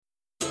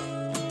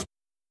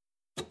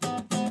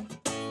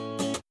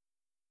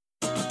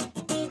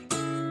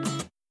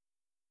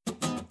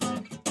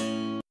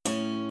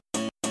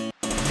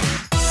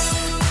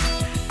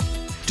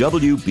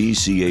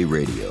WBCA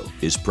Radio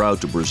is proud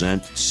to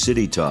present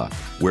City Talk,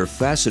 where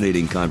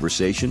fascinating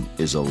conversation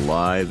is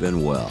alive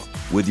and well,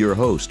 with your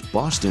host,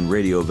 Boston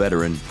radio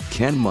veteran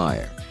Ken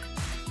Meyer.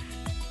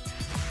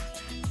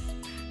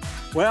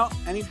 Well,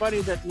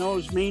 anybody that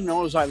knows me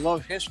knows I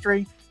love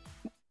history,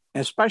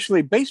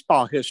 especially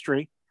baseball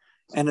history,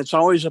 and it's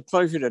always a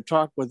pleasure to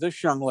talk with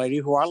this young lady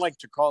who I like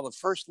to call the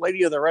First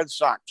Lady of the Red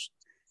Sox,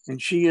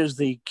 and she is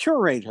the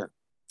curator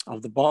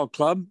of the ball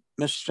club,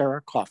 Miss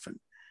Sarah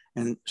Coffin.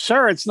 And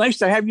Sarah, it's nice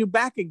to have you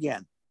back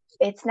again.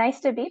 It's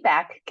nice to be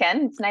back,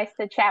 Ken. It's nice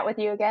to chat with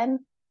you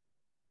again.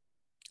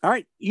 All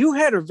right. You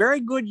had a very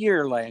good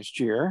year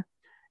last year,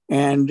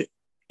 and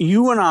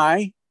you and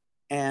I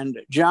and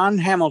John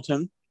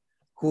Hamilton,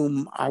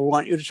 whom I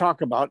want you to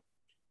talk about,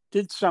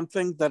 did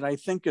something that I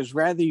think is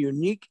rather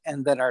unique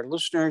and that our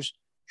listeners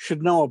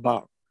should know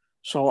about.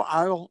 So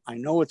I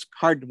know it's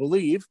hard to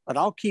believe, but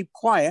I'll keep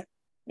quiet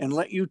and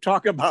let you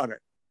talk about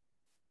it.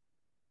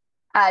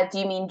 Do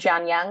you mean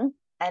John Young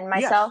and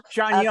myself? Yes,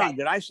 John Young.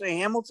 Did I say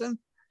Hamilton?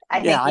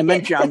 I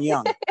meant John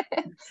Young.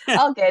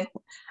 All good.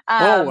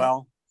 Oh,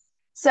 well.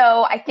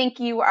 So I think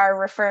you are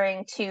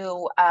referring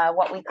to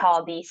what we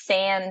call the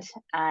SAND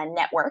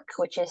network,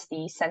 which is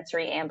the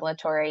Sensory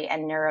Ambulatory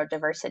and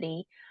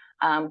Neurodiversity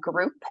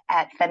group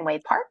at Fenway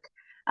Park.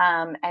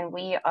 And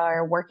we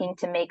are working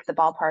to make the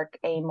ballpark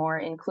a more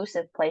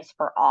inclusive place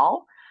for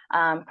all,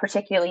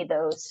 particularly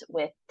those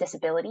with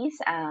disabilities,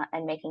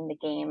 and making the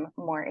game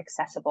more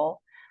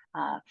accessible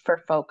for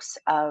folks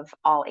of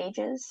all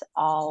ages,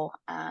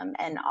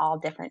 and all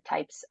different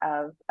types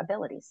of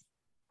abilities.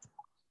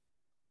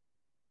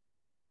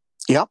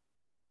 Yep.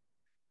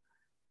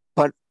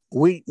 But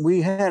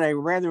we had a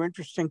rather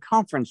interesting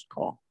conference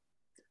call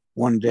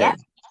one day. Yeah,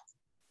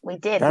 we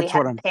did. We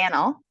had a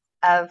panel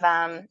of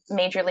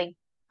Major League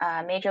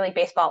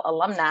Baseball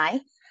alumni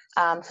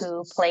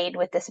who played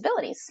with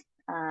disabilities.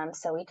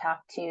 So we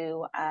talked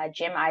to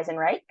Jim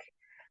Eisenreich,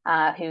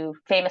 who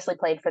famously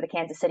played for the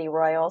Kansas City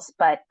Royals,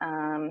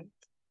 and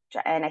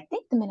I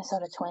think the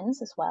Minnesota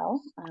Twins as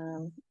well.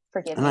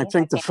 Forgive me. And I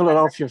think the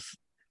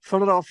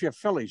Philadelphia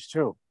Phillies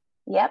too.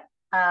 Yep.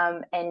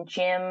 And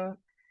Jim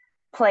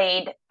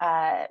played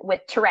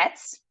with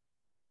Tourette's,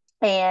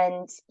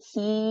 and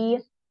he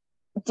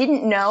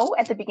didn't know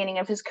at the beginning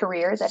of his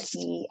career that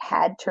he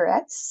had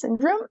Tourette's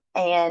syndrome,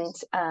 and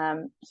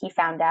he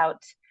found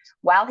out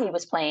while he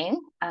was playing,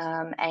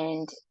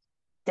 and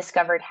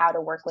discovered how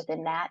to work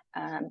within that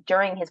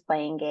during his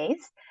playing days,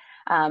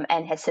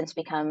 and has since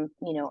become,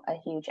 a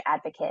huge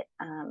advocate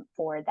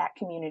for that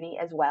community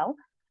as well.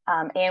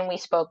 And we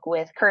spoke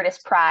with Curtis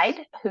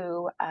Pride,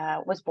 who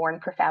was born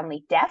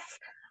profoundly deaf,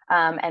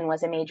 and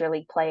was a major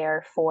league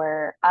player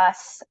for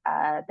us,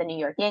 the New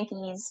York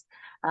Yankees,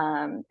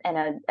 and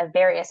a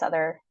various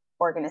other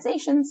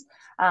organizations,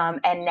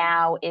 and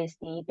now is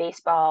the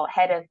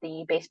head of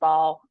the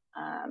baseball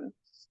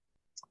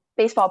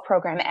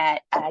program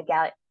at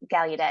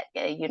Gallaudet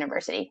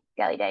University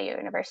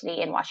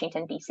in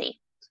Washington, D.C.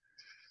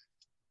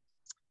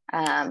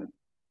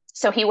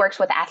 So he works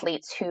with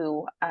athletes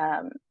who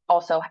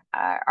also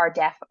are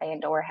deaf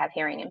and or have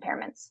hearing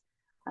impairments.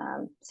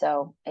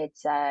 So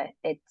it's I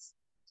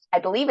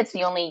believe it's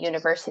the only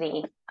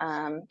university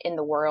in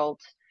the world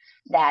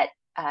that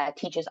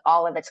teaches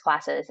all of its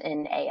classes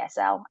in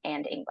ASL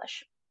and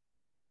English.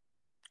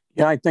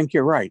 Yeah, I think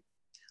you're right.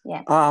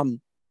 Yeah.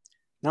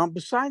 Now,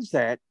 besides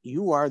that,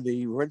 you are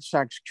the Red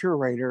Sox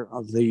curator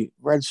of the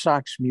Red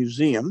Sox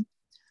Museum.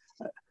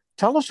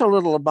 Tell us a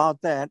little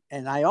about that.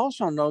 And I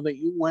also know that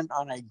you went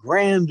on a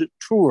grand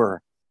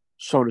tour,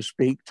 so to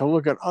speak, to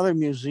look at other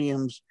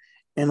museums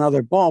in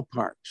other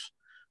ballparks.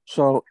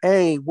 So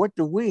A, what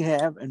do we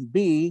have? And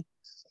B,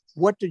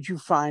 what did you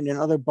find in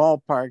other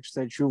ballparks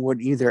that you would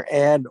either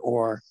add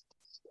or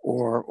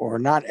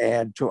not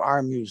add to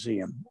our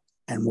museum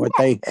and what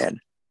they had?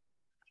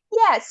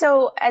 Yeah,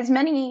 so as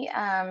many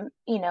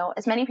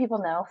people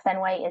know,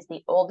 Fenway is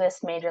the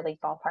oldest major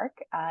league ballpark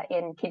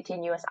in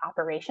continuous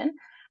operation.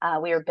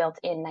 We were built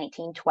in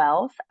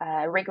 1912,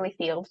 Wrigley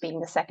Field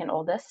being the second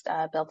oldest,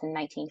 built in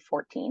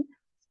 1914.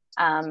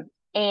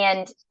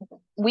 And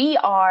we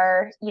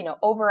are,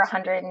 over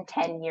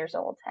 110 years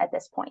old at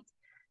this point.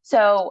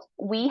 So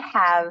we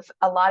have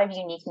a lot of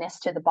uniqueness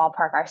to the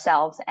ballpark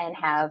ourselves and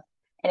have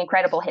an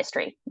incredible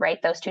history,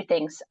 right? Those two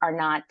things are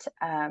not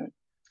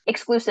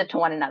exclusive to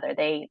one another.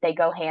 They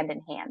go hand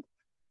in hand.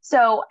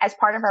 So as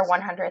part of our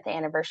 100th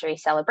anniversary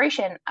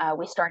celebration,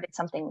 we started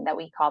something that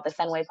we call the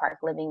Fenway Park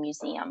Living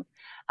Museum.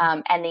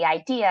 And the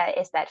idea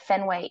is that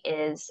Fenway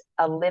is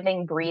a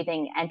living,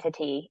 breathing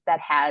entity that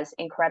has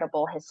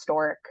incredible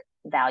historic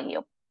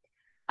value.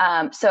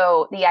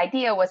 So the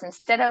idea was,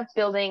 instead of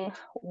building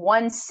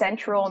one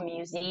central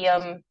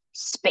museum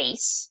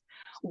space,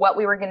 what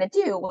we were going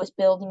to do was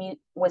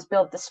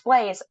build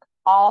displays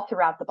all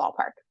throughout the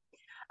ballpark.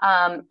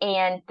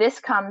 And this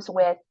comes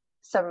with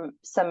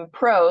some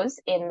pros,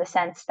 in the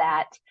sense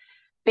that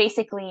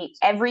basically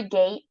every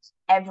gate,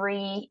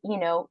 every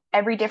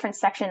different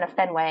section of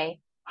Fenway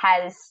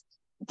has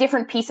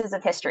different pieces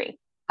of history.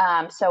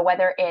 So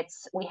whether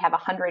we have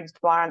 100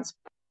 bronze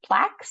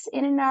plaques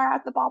in and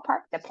around the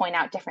ballpark that point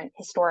out different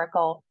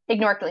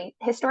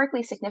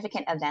historically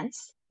significant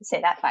events.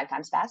 Say that 5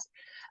 times fast.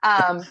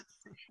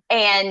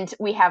 And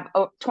we have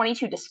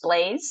 22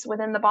 displays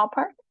within the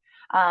ballpark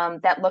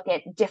that look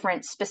at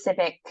different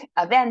specific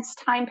events,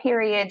 time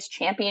periods,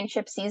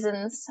 championship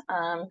seasons,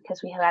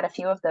 because we have had a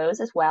few of those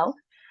as well.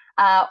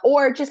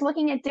 Or just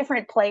looking at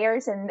different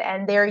players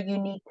and their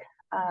unique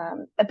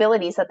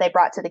abilities that they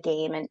brought to the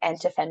game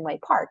and to Fenway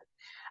Park.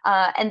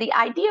 And the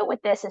idea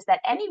with this is that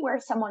anywhere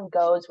someone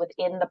goes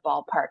within the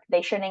ballpark,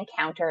 they should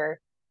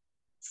encounter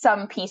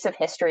some piece of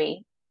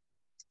history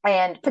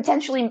and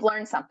potentially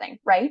learn something,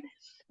 right?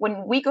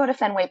 When we go to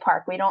Fenway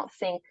Park, we don't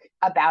think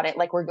about it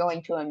like we're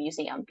going to a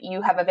museum.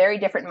 You have a very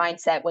different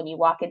mindset when you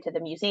walk into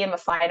the Museum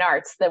of Fine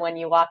Arts than when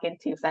you walk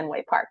into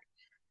Fenway Park.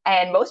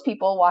 And most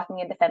people walking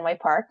into Fenway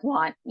Park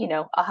want,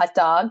 a hot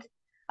dog,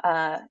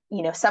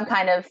 some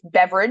kind of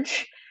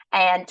beverage,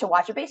 and to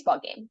watch a baseball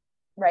game,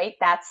 right?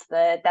 That's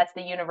the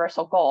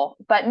universal goal.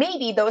 But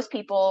maybe those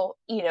people,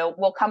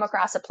 will come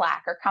across a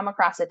plaque or come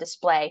across a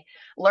display,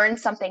 learn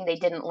something they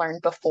didn't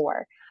learn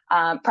before.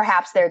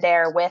 Perhaps they're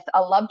there with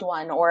a loved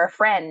one or a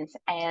friend,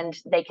 and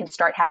they can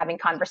start having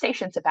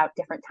conversations about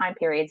different time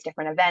periods,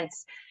 different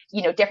events,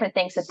 different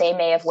things that they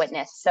may have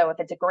witnessed. So if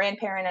it's a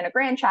grandparent and a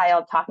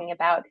grandchild talking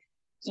about,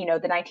 the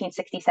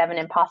 1967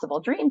 Impossible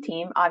Dream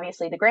Team,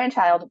 obviously the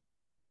grandchild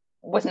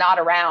was not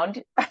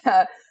around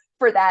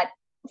for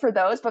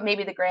those, but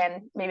maybe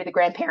the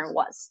grandparent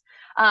was.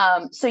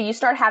 So you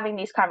start having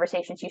these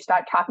conversations, you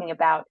start talking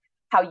about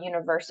how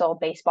universal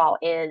baseball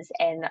is,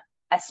 and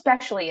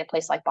especially a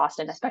place like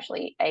Boston,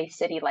 especially a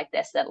city like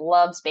this that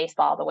loves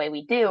baseball the way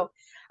we do.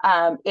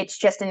 It's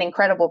just an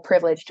incredible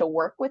privilege to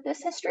work with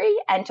this history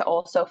and to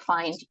also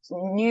find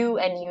new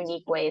and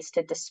unique ways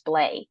to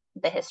display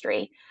the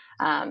history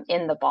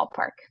in the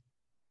ballpark.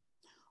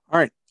 All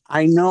right.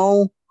 I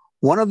know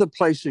one of the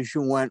places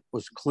you went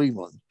was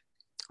Cleveland.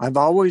 I've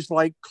always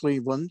liked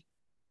Cleveland.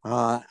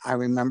 I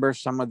remember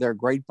some of their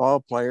great ball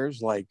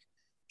players like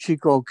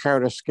Chico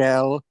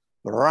Carrascal,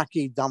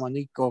 Rocky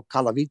Domenico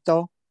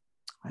Calavito.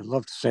 I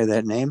love to say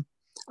that name.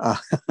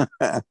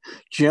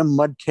 Jim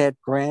Mudcat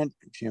Grant,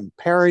 Jim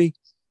Perry.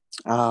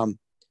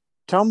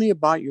 Tell me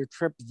about your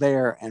trip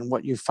there and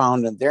what you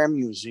found in their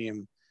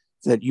museum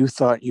that you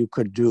thought you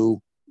could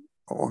do,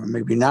 or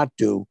maybe not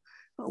do,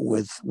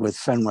 with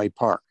Fenway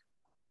Park.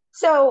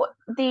 So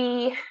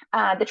the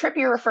trip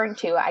you're referring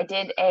to, I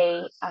did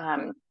a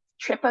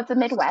trip of the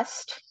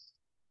Midwest,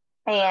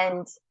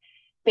 and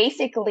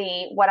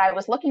basically what I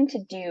was looking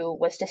to do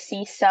was to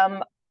see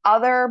some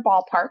other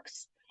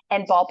ballparks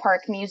and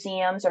ballpark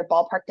museums or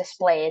ballpark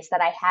displays that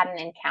I hadn't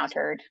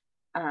encountered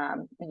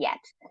yet.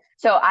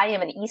 So I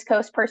am an East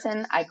Coast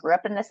person. I grew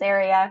up in this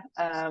area.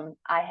 I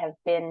have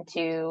been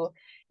to,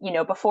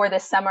 before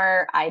this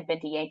summer, I've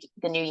been to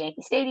the new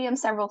Yankee Stadium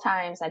several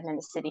times. I've been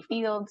to Citi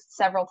Field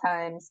several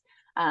times.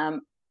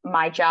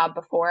 My job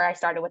before I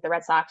started with the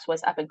Red Sox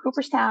was up in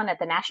Cooperstown at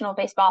the National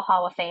Baseball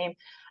Hall of Fame.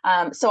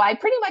 So I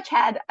pretty much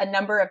had a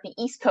number of the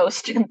East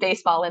Coast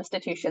baseball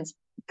institutions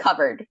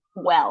covered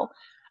well.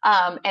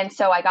 And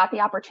so I got the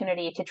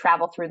opportunity to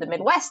travel through the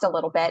Midwest a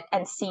little bit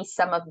and see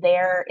some of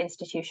their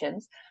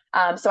institutions.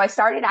 So I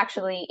started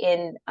actually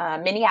in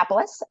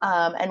Minneapolis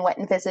and went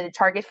and visited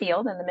Target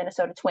Field and the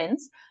Minnesota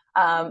Twins.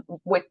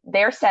 With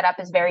their setup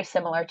is very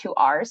similar to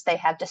ours. They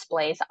have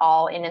displays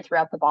all in and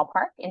throughout the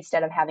ballpark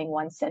instead of having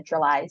one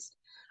centralized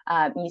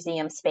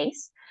museum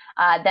space.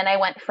 Then I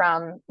went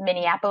from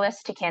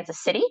Minneapolis to Kansas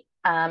City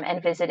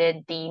and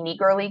visited the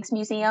Negro Leagues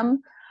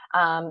Museum,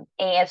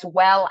 as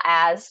well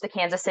as the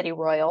Kansas City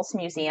Royals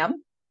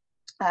Museum.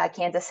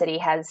 Kansas City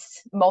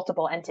has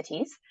multiple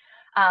entities.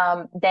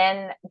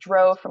 Then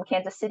drove from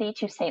Kansas City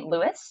to St.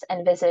 Louis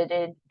and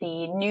visited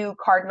the new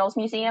Cardinals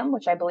Museum,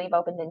 which I believe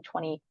opened in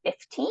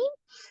 2015.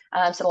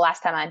 So the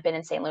last time I'd been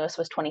in St. Louis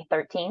was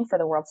 2013 for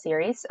the World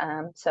Series.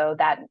 So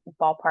that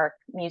ballpark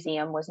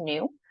museum was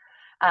new.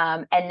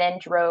 And then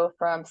drove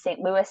from St.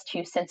 Louis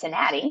to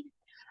Cincinnati.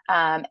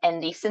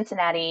 And the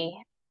Cincinnati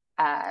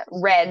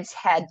Reds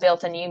had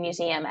built a new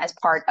museum as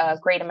part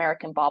of Great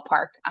American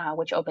Ballpark,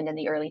 which opened in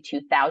the early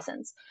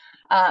 2000s.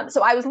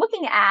 So I was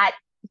looking at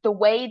the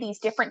way these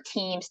different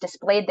teams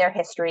displayed their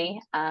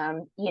history.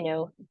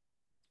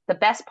 The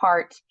best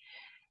part,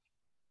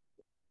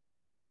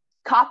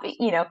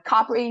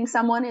 copying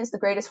someone is the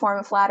greatest form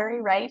of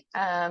flattery, right?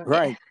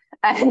 Right.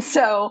 And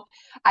so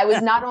I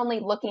was not only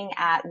looking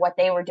at what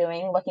they were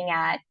doing, looking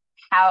at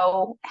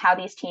how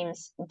these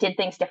teams did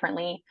things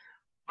differently,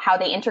 how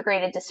they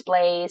integrated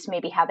displays,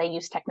 maybe how they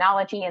use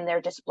technology in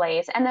their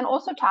displays, and then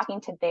also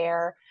talking to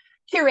their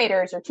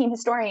curators or team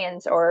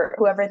historians or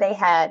whoever they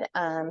had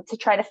to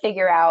try to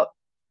figure out,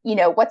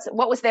 what's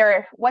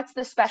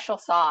the special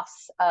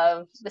sauce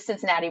of the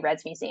Cincinnati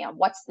Reds Museum?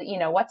 What's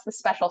the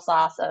special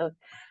sauce of,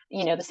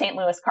 the St.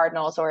 Louis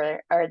Cardinals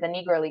or the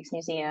Negro Leagues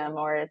Museum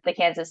or the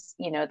Kansas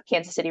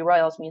City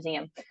Royals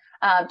Museum?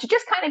 to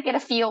just kind of get a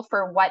feel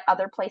for what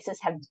other places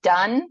have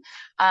done.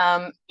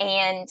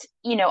 And,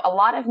 a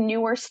lot of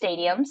newer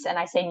stadiums, and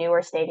I say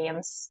newer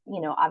stadiums,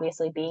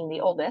 obviously being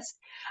the oldest.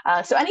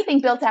 So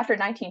anything built after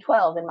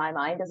 1912, in my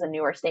mind, is a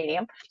newer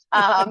stadium.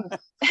 A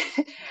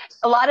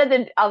lot of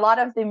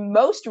the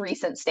most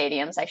recent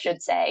stadiums, I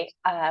should say,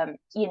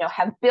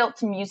 have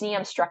built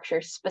museum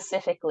structures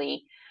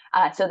specifically.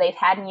 So they've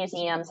had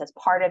museums as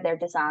part of their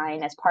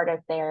design, as part of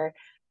their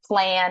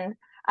plan.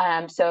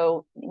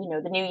 So,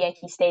 the new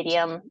Yankee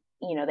Stadium,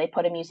 they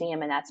put a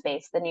museum in that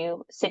space. The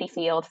new Citi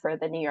Field for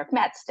the New York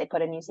Mets, they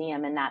put a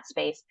museum in that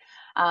space.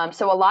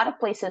 So a lot of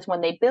places,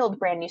 when they build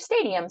brand new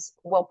stadiums,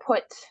 will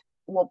put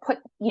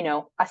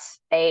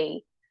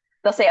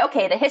they'll say,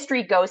 okay, the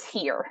history goes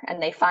here,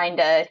 and they find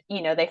a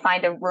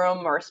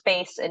room or a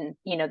space, and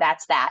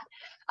that's that.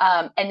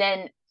 And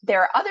then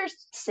there are other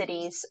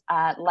cities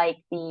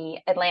like the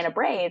Atlanta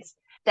Braves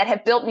that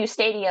have built new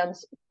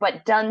stadiums,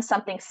 but done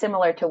something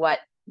similar to what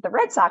the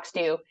Red Sox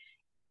do,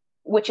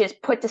 which is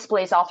put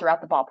displays all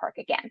throughout the ballpark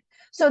again.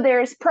 So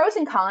there's pros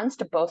and cons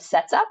to both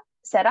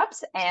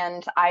setups,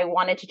 and I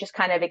wanted to just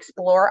kind of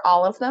explore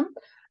all of them.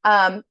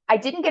 I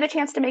didn't get a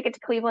chance to make it to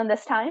Cleveland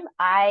this time.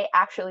 I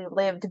actually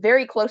lived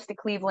very close to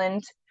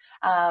Cleveland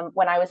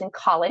when I was in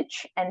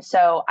college, and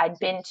so I'd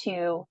been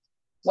to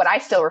what I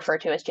still refer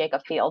to as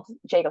Jacobs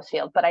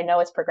Field, but I know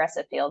it's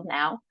Progressive Field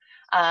now,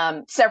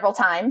 several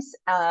times.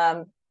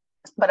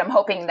 But I'm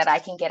hoping that I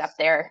can get up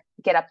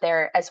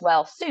there as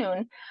well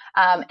soon.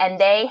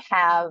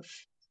 And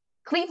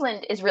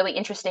Cleveland is really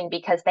interesting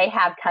because they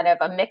have kind of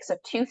a mix of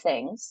two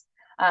things.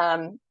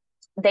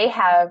 They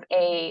have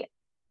a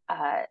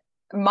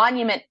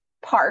monument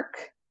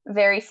park,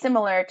 very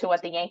similar to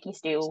what the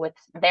Yankees do with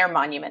their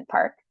monument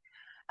park.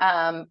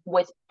 And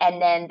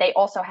then they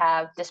also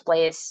have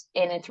displays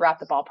in and throughout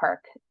the ballpark,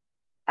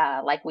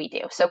 like we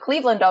do. So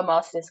Cleveland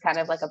almost is kind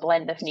of like a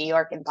blend of New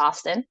York and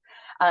Boston,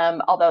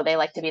 although they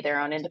like to be their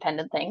own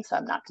independent thing. So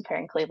I'm not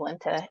comparing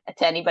Cleveland to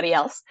anybody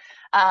else.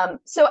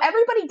 So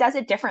everybody does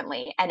it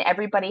differently, and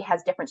everybody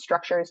has different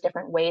structures,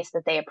 different ways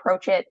that they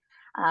approach it.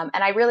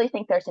 And I really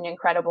think there's an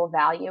incredible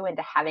value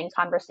into having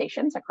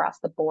conversations across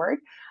the board.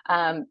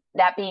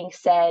 That being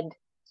said,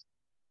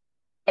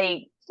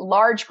 a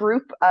large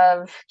group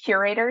of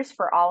curators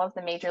for all of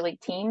the major league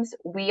teams,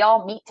 we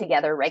all meet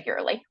together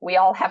regularly. We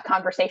all have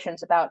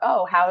conversations about,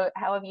 how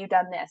have you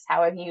done this?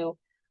 How have you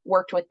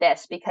worked with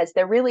this? Because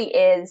there really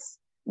is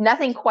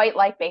nothing quite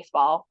like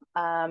baseball.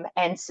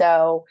 And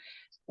so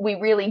we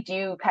really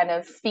do kind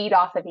of feed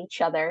off of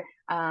each other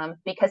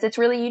because it's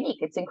really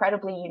unique. It's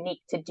incredibly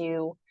unique to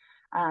do,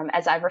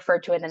 as I've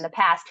referred to it in the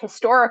past,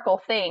 historical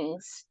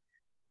things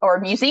or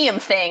museum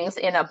things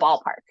in a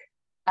ballpark.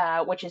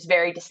 Which is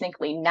very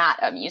distinctly not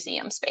a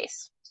museum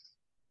space.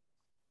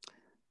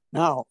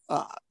 Now,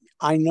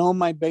 I know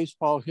my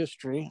baseball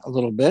history a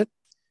little bit,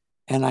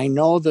 and I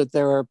know that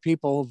there are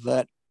people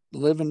that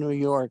live in New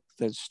York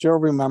that still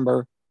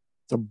remember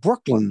the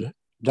Brooklyn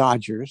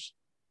Dodgers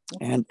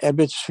and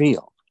Ebbets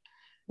Field.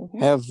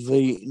 Mm-hmm. Have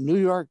the New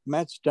York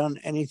Mets done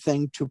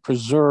anything to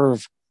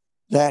preserve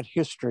that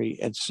history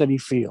at Citi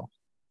Field?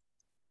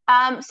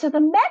 So the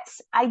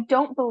Mets, I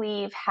don't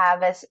believe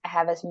have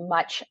as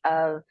much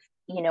of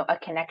a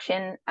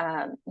connection,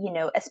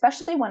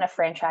 especially when a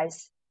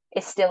franchise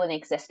is still in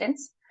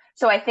existence.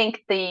 So I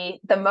think the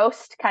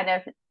most kind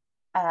of,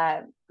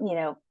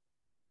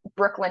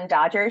 Brooklyn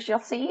Dodgers you'll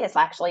see is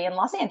actually in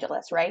Los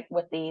Angeles, right?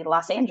 With the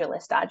Los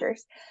Angeles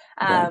Dodgers.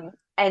 Right.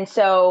 And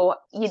so,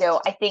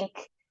 I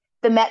think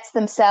the Mets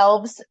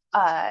themselves,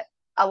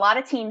 a lot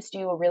of teams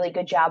do a really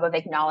good job of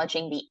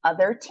acknowledging the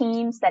other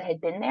teams that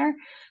had been there.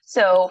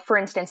 So, for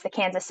instance, the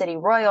Kansas City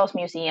Royals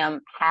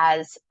Museum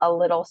has a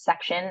little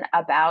section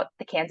about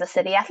the Kansas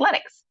City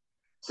Athletics.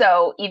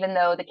 So, even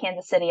though the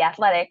Kansas City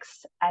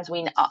Athletics, as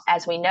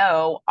we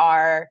know,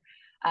 are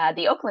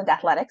the Oakland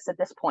Athletics at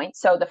this point,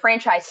 so the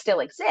franchise still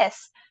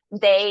exists,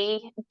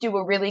 they do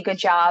a really good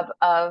job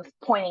of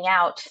pointing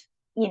out,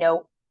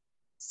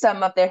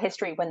 some of their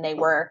history when they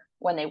were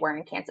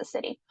in Kansas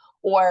City.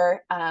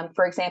 Or,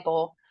 for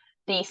example,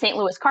 the St.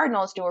 Louis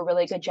Cardinals do a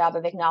really good job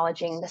of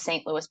acknowledging the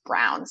St. Louis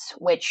Browns,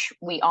 which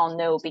we all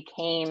know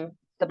became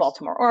the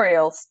Baltimore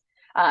Orioles.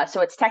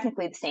 So it's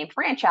technically the same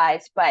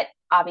franchise, but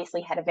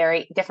obviously had a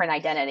very different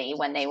identity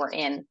when they were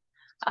in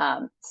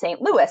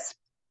St. Louis.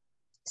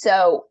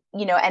 So,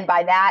 and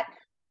by that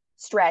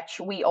stretch,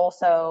 we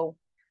also,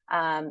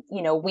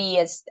 we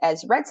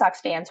as Red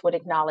Sox fans would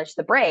acknowledge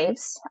the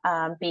Braves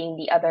being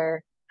the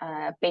other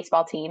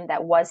baseball team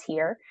that was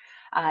here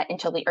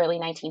until the early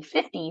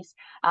 1950s.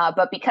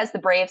 But because the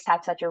Braves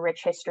have such a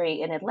rich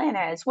history in Atlanta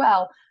as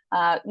well,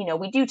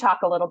 we do talk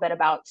a little bit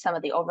about some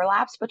of the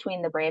overlaps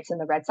between the Braves and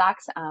the Red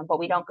Sox, but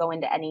we don't go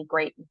into any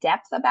great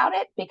depth about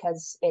it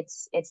because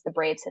it's the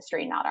Braves'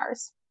 history, not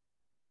ours.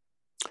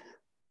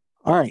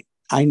 All right.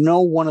 I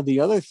know one of the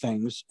other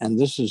things, and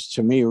this is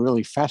to me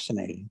really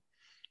fascinating,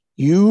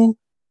 you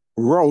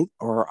wrote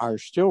or are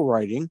still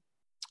writing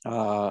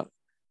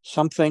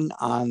something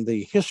on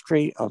the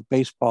history of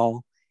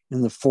baseball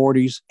in the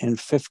 40s and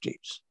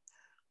 50s.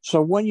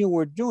 So when you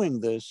were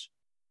doing this,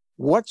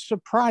 what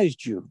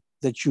surprised you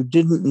that you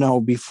didn't know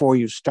before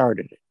you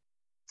started it?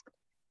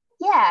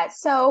 Yeah.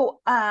 So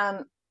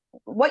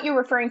what you're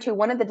referring to,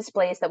 one of the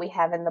displays that we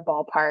have in the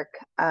ballpark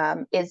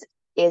is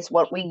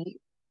what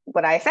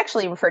I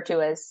affectionately refer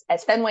to as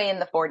Fenway in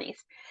the 40s.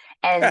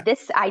 And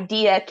this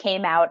idea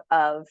came out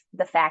of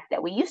the fact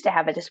that we used to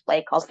have a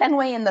display called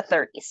Fenway in the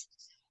 30s.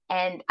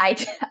 And I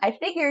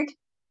figured,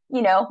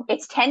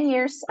 it's 10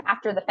 years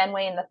after the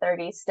Fenway in the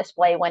 30s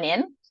display went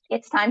in.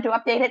 It's time to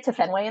update it to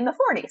Fenway in the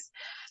 40s.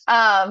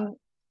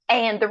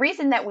 And the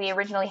reason that we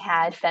originally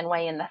had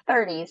Fenway in the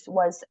 30s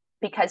was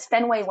because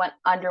Fenway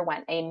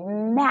underwent a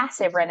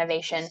massive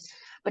renovation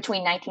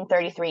between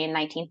 1933 and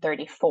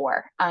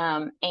 1934.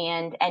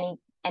 And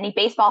any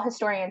baseball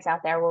historians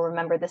out there will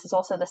remember this is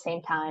also the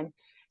same time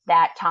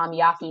that Tom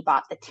Yawkey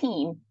bought the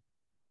team.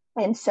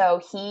 And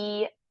so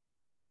he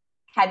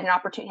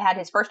had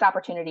his first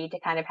opportunity to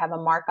kind of have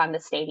a mark on the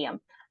stadium.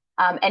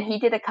 And he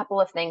did a couple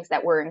of things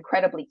that were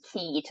incredibly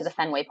key to the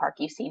Fenway Park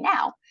you see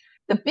now.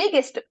 The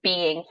biggest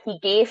being he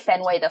gave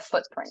Fenway the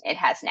footprint it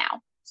has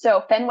now.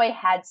 So Fenway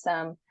had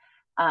some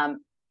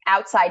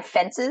outside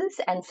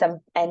fences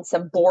and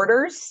some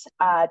borders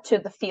to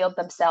the field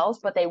themselves,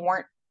 but they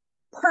weren't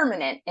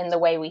permanent in the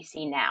way we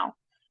see now.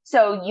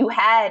 So you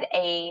had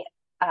a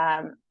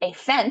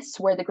fence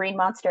where the Green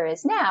Monster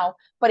is now,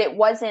 but it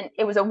was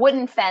a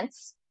wooden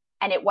fence,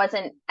 and it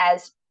wasn't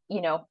as,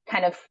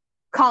 kind of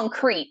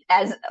concrete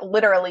as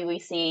literally we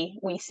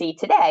see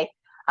today.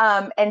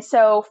 And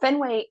so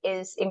Fenway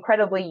is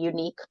incredibly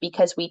unique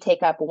because we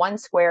take up one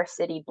square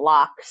city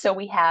block. So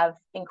we have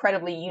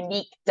incredibly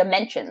unique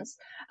dimensions.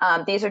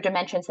 These are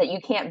dimensions that you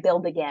can't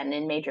build again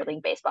in Major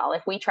League Baseball.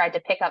 If we tried to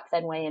pick up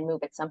Fenway and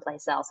move it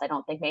someplace else, I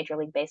don't think Major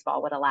League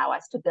Baseball would allow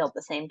us to build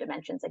the same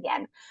dimensions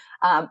again.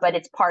 But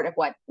it's part of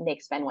what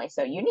makes Fenway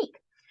so unique.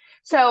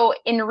 So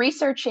in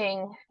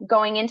researching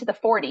going into the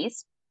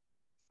 40s,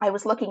 I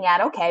was looking at,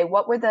 okay,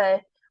 what were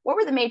the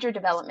major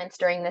developments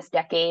during this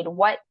decade?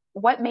 What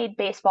made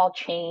baseball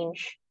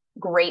change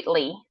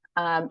greatly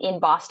in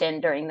Boston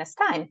during this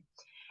time?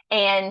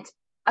 And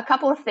a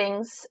couple of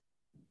things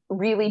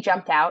really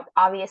jumped out.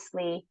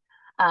 Obviously,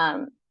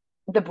 the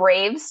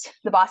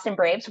Boston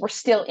Braves were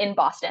still in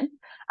Boston.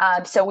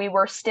 So we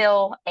were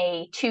still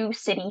a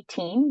two-city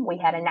team. We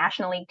had a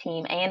National League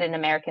team and an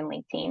American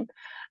League team.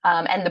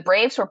 And the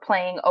Braves were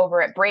playing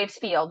over at Braves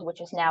Field,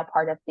 which is now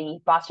part of the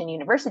Boston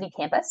University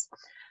campus.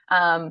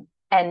 And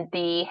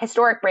the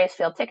historic Braves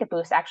Field ticket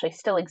booths actually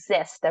still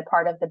exist. They're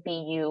part of the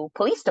BU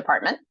Police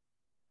Department,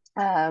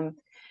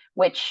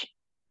 which,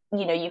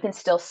 you can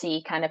still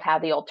see kind of how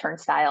the old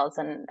turnstiles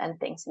and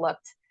things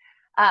looked.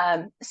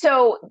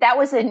 So that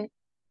was a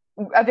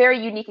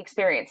very unique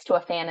experience to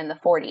a fan in the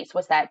 40s,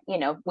 was that,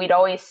 we'd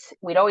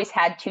always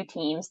had two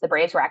teams. The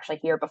Braves were actually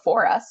here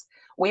before us.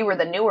 We were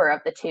the newer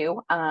of the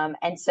two.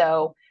 And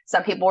so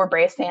some people were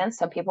Braves fans,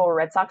 some people were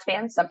Red Sox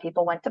fans, some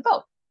people went to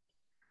both.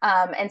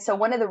 And so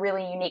one of the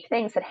really unique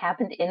things that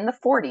happened in the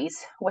 40s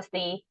was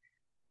the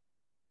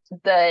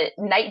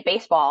night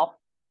baseball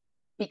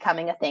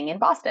becoming a thing in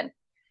Boston.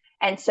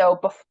 And so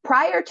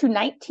prior to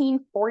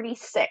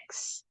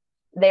 1946,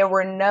 there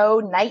were no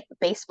night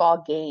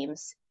baseball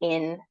games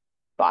in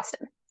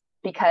Boston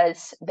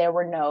because there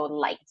were no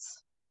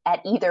lights at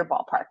either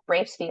ballpark,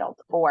 Braves Field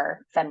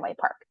or Fenway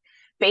Park.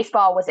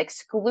 Baseball was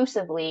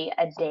exclusively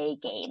a day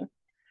game.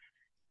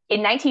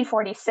 In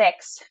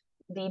 1946,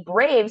 the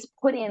Braves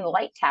put in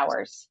light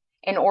towers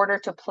in order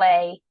to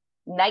play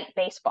night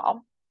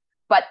baseball,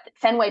 but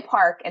Fenway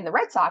Park and the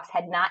Red Sox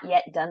had not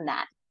yet done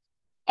that.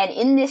 And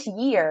in this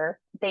year,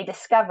 they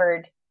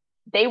discovered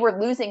they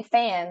were losing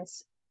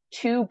fans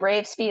to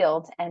Braves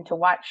Field and to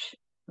watch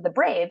the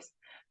Braves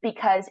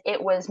because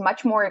it was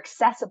much more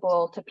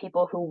accessible to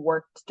people who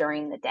worked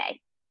during the day.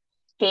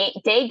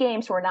 Day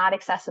games were not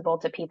accessible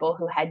to people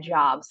who had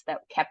jobs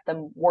that kept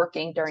them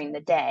working during the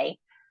day.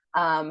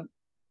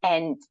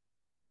 And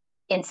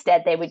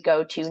instead, they would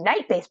go to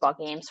night baseball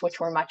games, which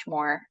were much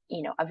more,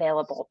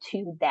 available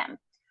to them.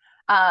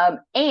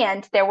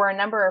 And there were a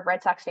number of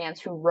Red Sox fans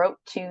who wrote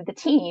to the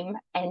team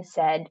and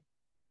said,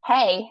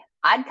 hey,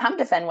 I'd come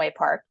to Fenway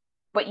Park,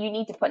 but you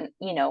need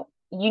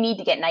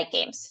to get night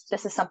games.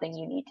 This is something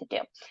you need to do.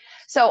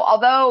 So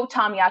although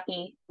Tom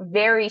Yawkey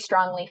very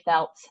strongly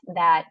felt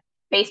that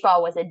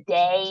baseball was a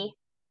day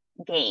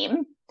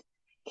game,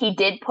 he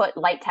did put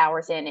light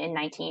towers in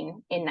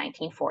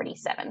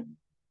 1947.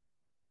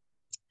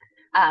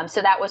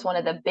 So that was one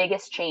of the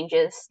biggest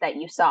changes that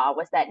you saw,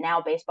 was that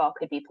now baseball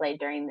could be played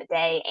during the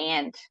day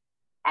and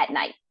at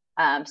night.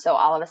 So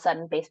all of a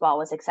sudden, baseball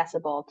was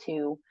accessible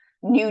to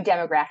new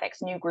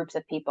demographics, new groups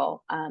of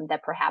people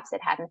that perhaps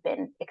it hadn't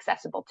been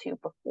accessible to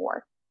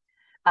before.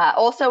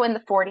 Also in the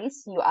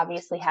 40s, you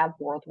obviously have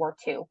World War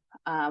II,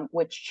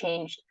 which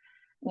changed,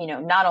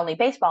 not only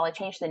baseball, it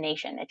changed the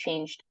nation. It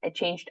changed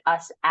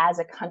us as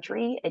a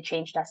country. It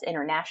changed us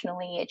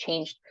internationally. It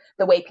changed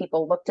the way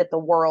people looked at the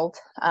world,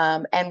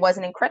 and was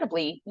an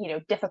incredibly,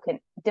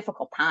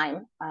 difficult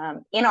time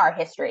in our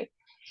history.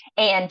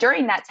 And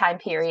during that time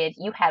period,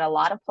 you had a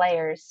lot of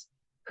players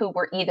who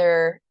were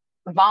either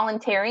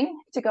volunteering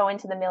to go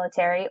into the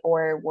military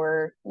or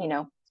were,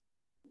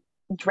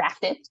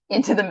 drafted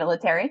into the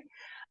military.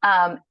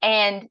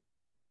 And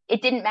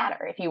it didn't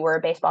matter if you were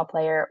a baseball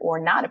player or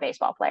not a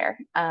baseball player.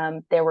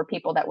 There were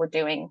people that were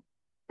doing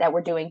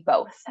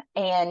both.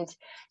 And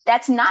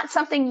that's not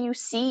something you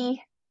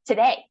see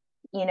today.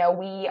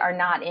 We are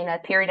not in a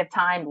period of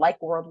time like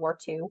World War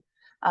II,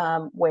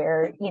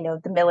 where,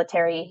 the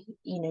military,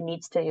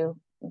 needs to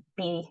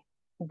be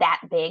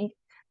that big,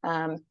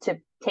 to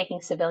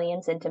taking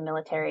civilians into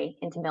military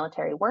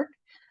work.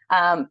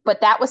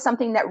 But that was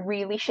something that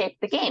really shaped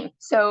the game.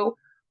 So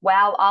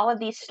while all of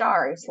these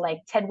stars like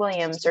Ted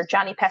Williams or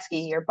Johnny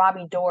Pesky or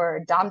Bobby Dorr or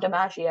Dom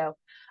DiMaggio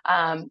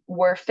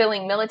were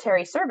filling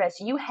military service,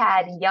 you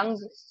had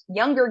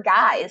younger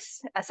guys,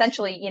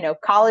 essentially,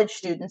 college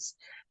students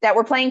that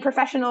were playing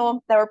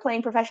professional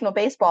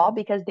baseball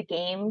because the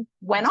game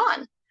went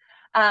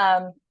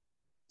on.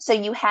 So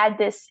you had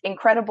this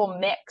incredible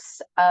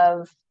mix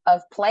of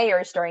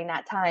players during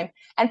that time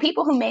and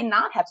people who may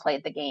not have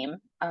played the game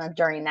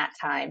during that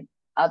time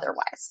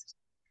otherwise.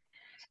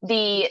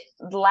 The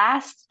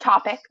last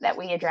topic that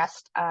we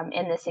addressed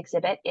in this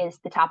exhibit is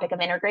the topic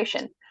of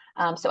integration.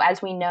 So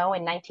as we know,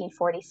 in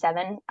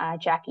 1947,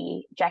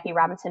 Jackie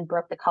Robinson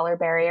broke the color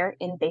barrier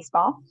in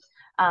baseball.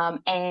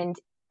 And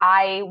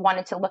I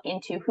wanted to look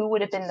into who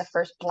would have been the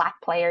first Black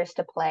players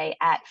to play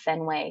at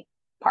Fenway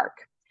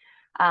Park.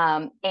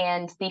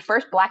 And the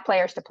first Black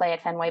players to play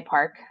at Fenway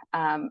Park,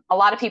 a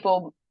lot of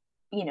people,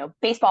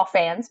 baseball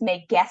fans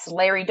may guess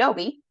Larry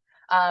Doby,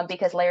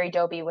 because Larry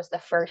Doby was the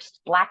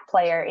first Black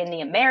player in the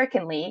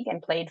American League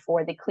and played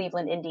for the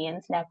Cleveland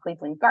Indians, now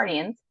Cleveland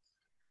Guardians.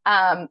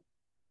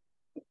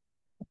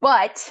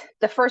 But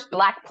the first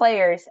Black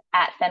players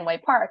at Fenway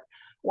Park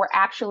were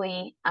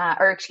actually,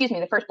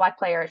 the first Black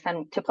player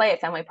to play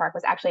at Fenway Park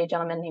was actually a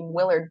gentleman named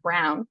Willard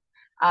Brown,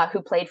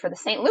 who played for the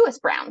St. Louis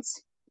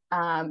Browns.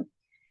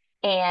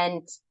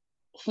 And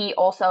he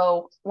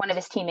also, one of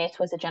his teammates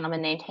was a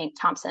gentleman named Hank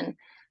Thomas, and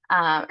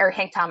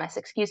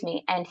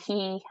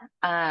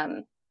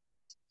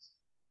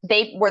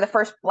they were the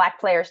first Black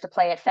players to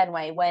play at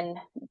Fenway when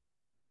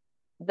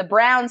the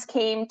Browns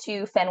came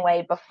to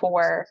Fenway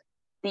before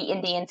the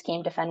Indians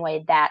came to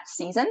Fenway that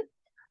season.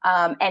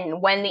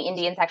 And when the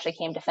Indians actually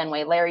came to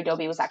Fenway, Larry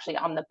Doby was actually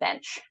on the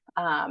bench.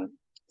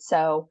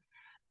 So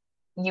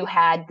you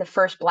had the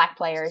first Black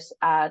players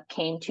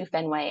came to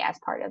Fenway as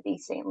part of the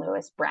St.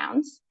 Louis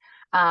Browns.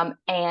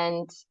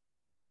 And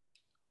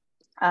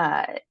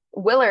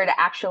Willard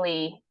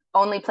actually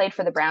only played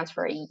for the Browns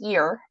for a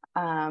year,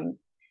 and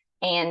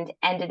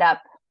ended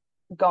up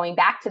going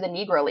back to the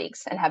Negro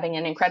Leagues and having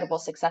an incredible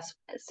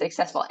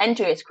successful end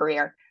to his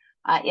career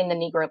in the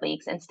Negro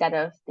Leagues instead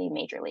of the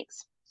major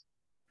leagues.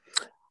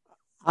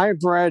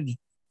 I've read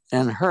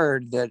and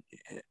heard that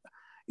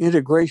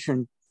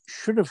integration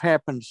should have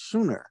happened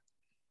sooner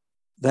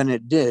than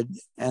it did.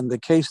 And the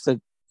case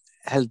that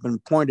has been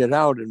pointed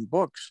out in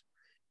books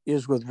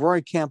is with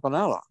Roy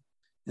Campanella,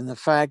 in the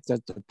fact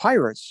that the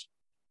Pirates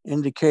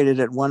indicated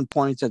at one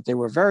point that they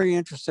were very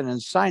interested in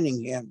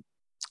signing him,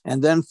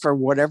 and then for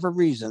whatever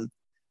reason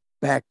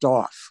backed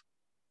off.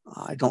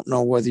 I don't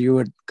know whether you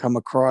had come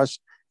across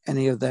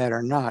any of that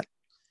or not.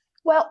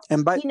 Well,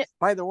 and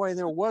by the way,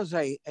 there was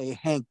a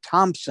Hank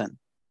Thompson.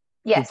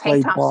 Yes,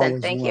 Hank Thompson.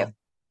 Thank you.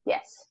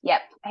 Yes,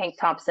 yep, Hank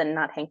Thompson,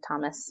 not Hank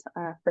Thomas.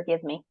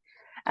 Forgive me.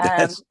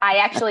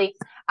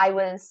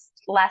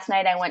 Last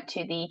night I went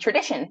to the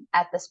Tradition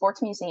at the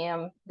Sports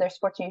Museum, their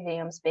Sports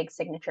Museum's big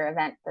signature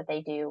event that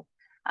they do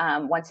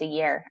once a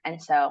year.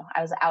 And so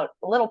I was out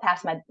a little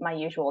past my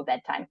usual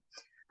bedtime.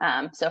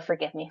 So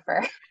forgive me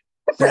for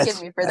that.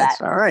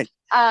 That's all right.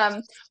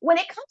 When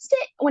it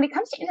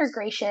comes to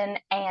integration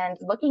and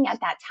looking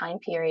at that time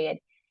period,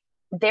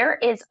 there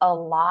are a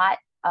lot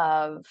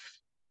of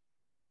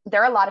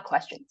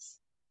questions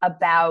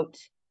about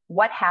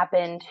what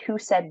happened, who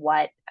said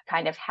what,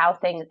 kind of how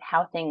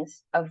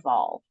things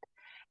evolved.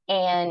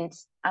 And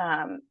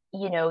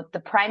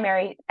the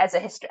primary, as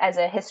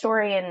a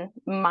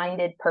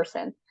historian-minded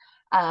person,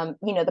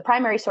 the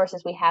primary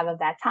sources we have of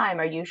that time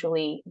are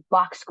usually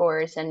box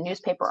scores and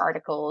newspaper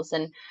articles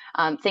and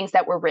things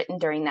that were written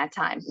during that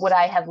time. Would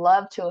I have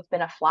loved to have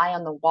been a fly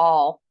on the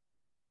wall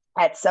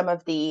at some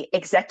of the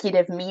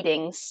executive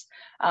meetings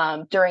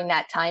during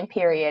that time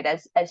period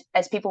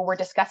as people were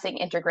discussing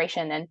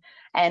integration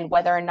and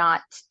whether or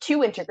not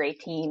to integrate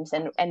teams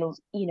and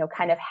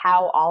kind of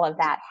how all of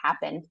that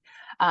happened.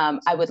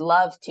 I would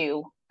love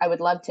to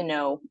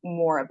know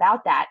more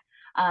about that.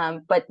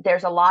 But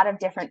there's a lot of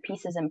different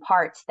pieces and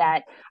parts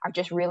that are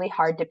just really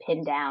hard to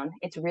pin down.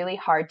 It's really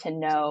hard to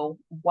know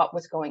what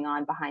was going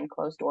on behind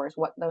closed doors,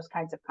 what those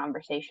kinds of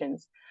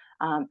conversations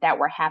that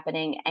were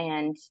happening,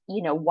 and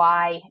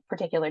why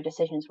particular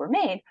decisions were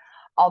made.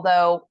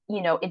 Although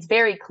it's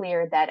very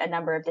clear that a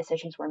number of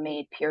decisions were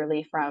made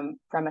purely from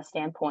a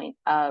standpoint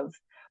of,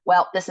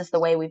 well, this is the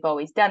way we've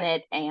always done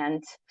it,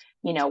 and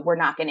we're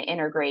not going to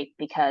integrate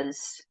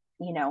because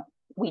we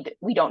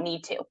don't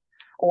need to,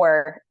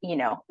 or we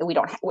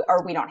don't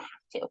have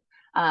to.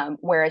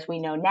 Whereas we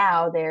know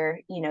now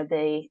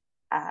it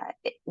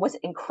was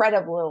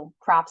incredible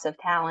crops of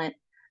talent,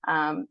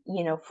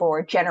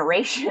 for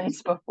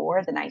generations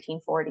before the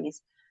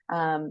 1940s,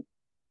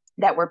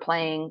 that were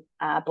playing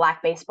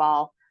Black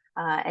baseball.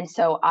 And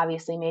so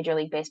obviously Major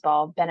League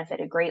Baseball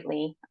benefited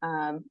greatly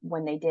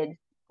when they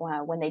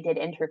did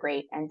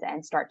integrate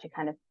and start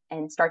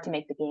to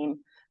make the game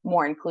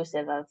more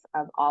inclusive of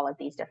all of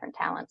these different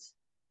talents.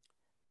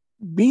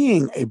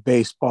 Being a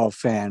baseball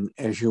fan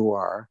as you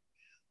are,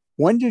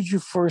 when did you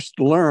first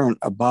learn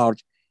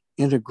about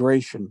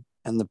integration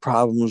and the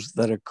problems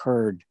that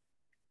occurred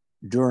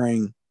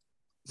during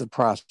the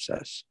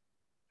process?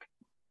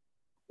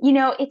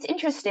 It's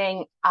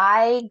interesting.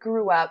 I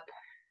grew up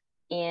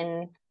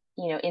in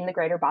the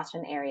greater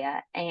Boston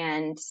area,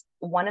 and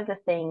one of the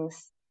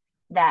things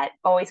that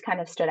always kind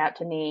of stood out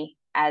to me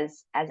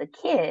as a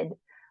kid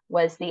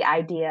was the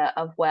idea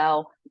of,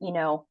 well,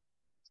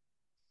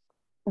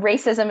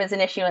 racism is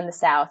an issue in the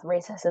South,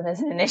 racism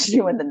is an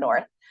issue in the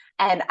North.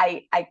 And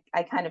I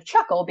kind of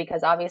chuckle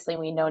because obviously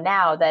we know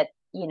now that,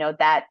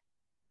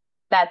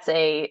 that's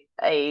a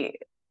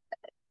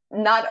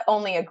not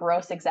only a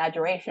gross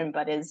exaggeration,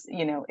 but is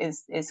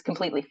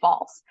completely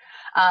false.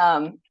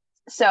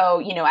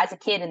 So, as a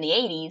kid in the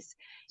 80s,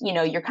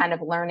 you're kind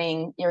of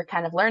learning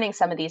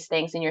some of these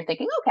things, and you're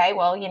thinking, okay,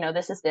 well,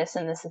 this is this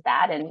and this is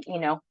that. And,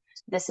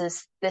 this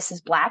is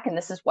Black and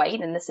this is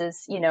white. And this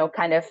is,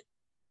 kind of,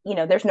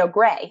 there's no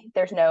gray,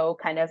 there's no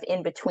kind of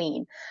in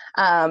between.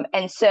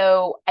 And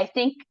so I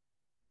think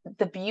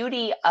the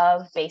beauty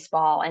of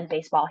baseball and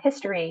baseball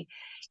history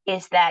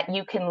is that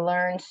you can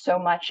learn so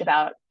much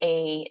about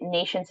a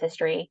nation's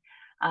history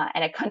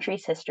and a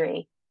country's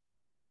history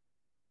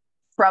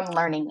from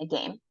learning a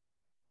game,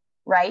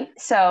 right?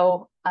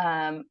 So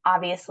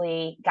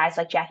obviously guys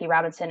like Jackie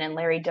Robinson and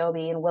Larry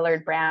Doby and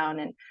Willard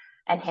Brown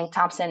and Hank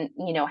Thompson,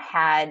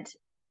 had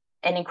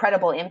an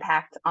incredible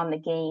impact on the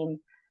game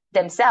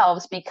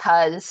themselves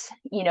because,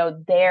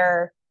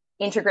 their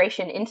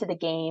integration into the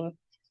game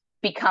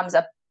becomes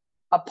a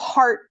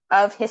part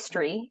of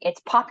history.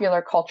 It's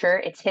popular culture,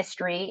 it's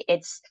history,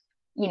 it's,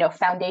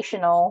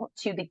 foundational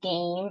to the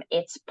game,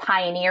 it's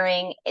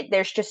pioneering.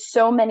 There's just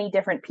so many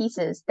different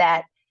pieces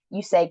that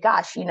you say,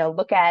 gosh,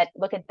 look at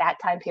that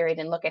time period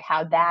and look at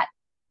how that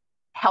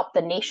helped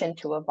the nation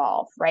to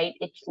evolve, right?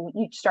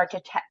 You start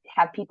to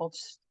have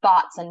people's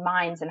thoughts and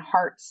minds and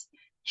hearts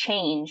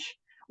change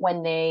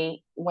when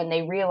they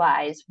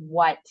realize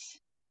what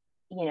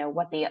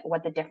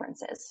the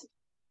difference is.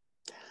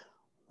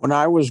 When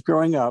I was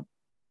growing up,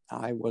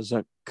 I was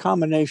a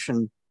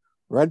combination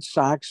Red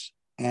Sox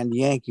and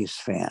Yankees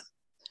fan.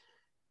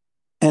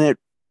 And it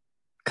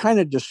kind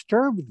of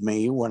disturbed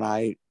me when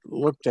I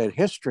looked at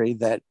history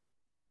that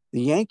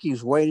the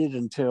Yankees waited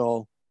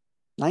until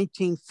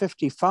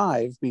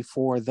 1955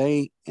 before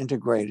they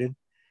integrated,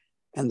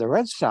 and the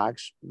Red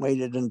Sox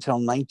waited until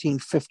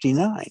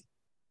 1959.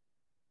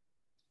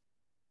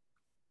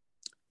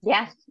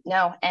 Yeah,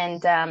 no,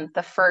 and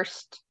the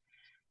first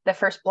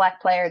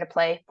Black player to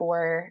play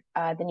for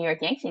the New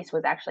York Yankees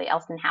was actually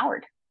Elston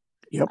Howard,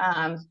 Yep.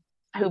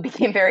 Who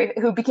became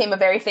a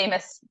very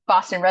famous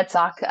Boston Red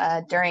Sox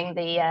during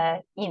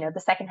the the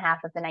second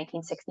half of the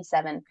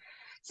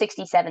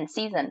 1967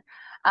 season.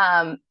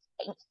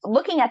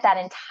 Looking at that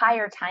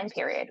entire time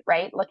period,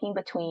 right? Looking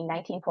between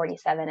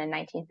 1947 and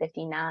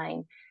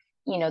 1959,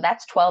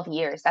 that's 12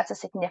 years. That's a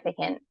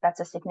significant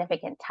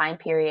time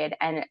period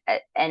and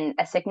a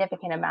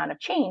significant amount of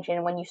change.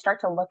 And when you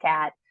start to look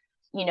at,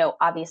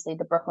 obviously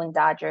the Brooklyn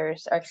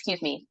Dodgers, or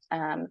excuse me,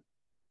 the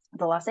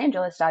Los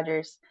Angeles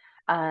Dodgers,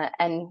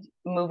 and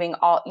moving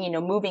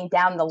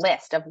down the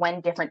list of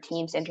when different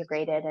teams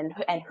integrated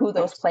and who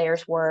those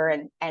players were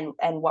and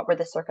what were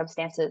the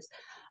circumstances,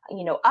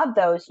 of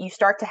those, you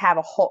start to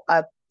have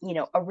a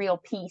real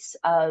piece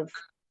of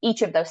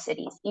each of those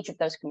cities, each of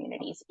those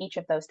communities, each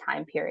of those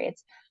time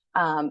periods.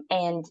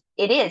 And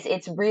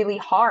it's really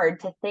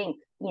hard to think,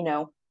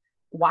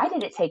 why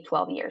did it take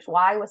 12 years?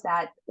 Why was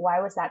that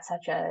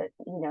such a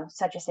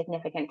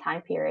significant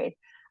time period?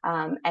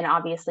 And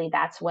obviously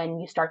that's when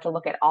you start to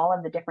look at all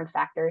of the different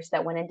factors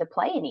that went into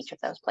play in each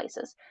of those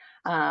places.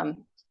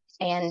 And,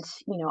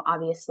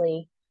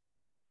 obviously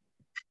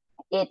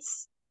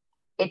it's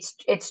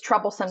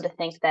troublesome to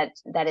think that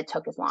it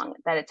took as long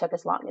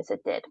as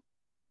it did.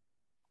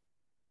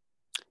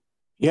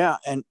 Yeah,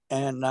 and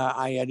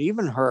I had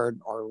even heard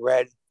or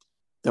read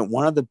that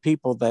one of the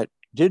people that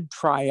did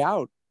try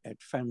out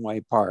at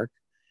Fenway Park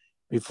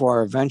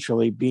before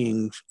eventually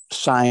being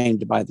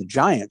signed by the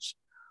Giants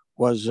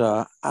was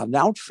an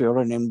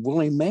outfielder named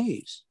Willie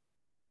Mays.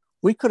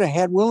 We could have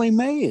had Willie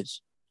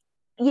Mays.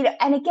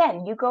 And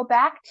again, you go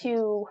back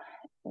to,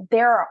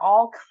 there are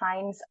all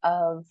kinds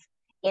of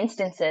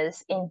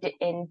instances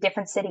in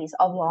different cities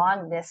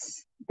along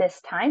this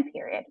time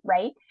period,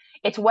 right?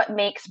 It's what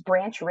makes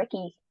Branch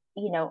Rickey,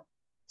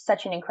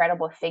 such an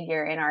incredible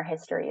figure in our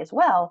history as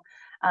well.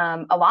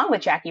 Along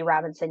with Jackie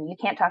Robinson, you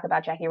can't talk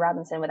about Jackie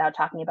Robinson without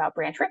talking about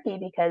Branch Rickey,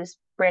 because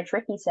Branch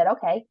Rickey said,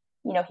 okay,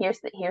 here's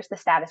the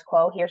status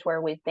quo, here's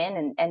where we've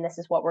been, and this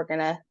is what we're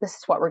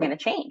gonna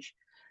change,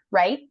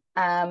 right?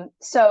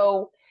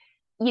 So,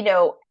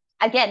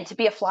 again, to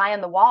be a fly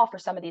on the wall for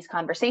some of these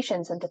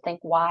conversations and to think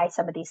why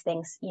some of these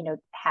things,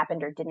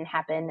 happened or didn't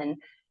happen,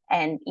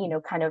 and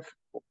kind of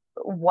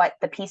what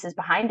the pieces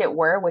behind it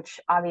were, which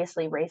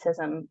obviously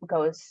racism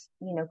goes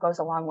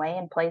a long way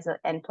and plays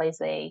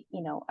a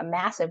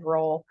massive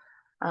role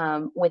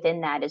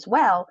within that as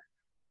well.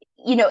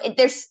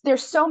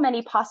 There's so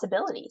many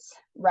possibilities,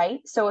 right?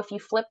 So if you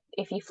flip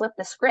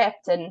the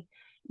script and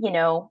you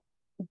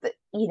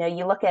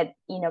look at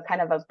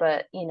kind of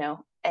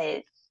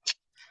a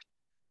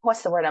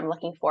what's the word I'm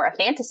looking for, a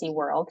fantasy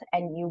world,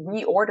 and you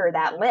reorder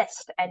that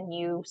list and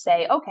you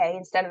say, okay,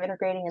 instead of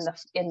integrating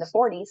in the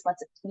 40s,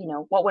 let's,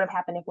 what would have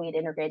happened if we had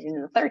integrated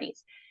in the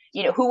 30s?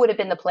 Who would have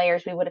been the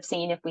players we would have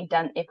seen if we'd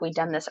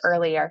done this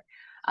earlier?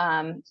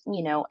 And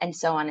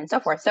so on and so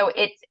forth. So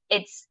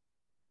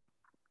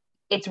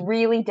it's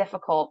really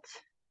difficult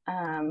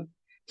to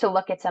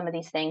look at some of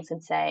these things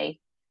and say,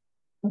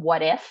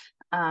 what if?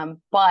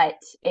 But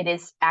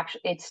it's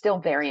still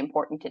very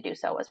important to do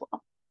so as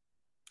well.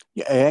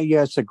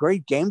 Yeah, it's a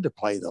great game to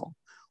play, though.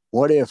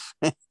 What if,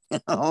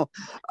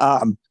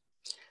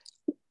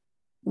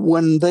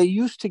 when they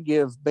used to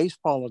give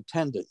baseball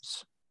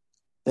attendance,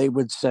 they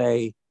would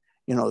say,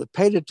 the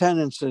paid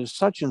attendance is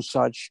such and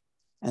such,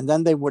 and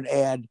then they would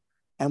add,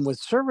 and with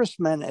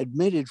servicemen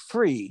admitted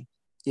free,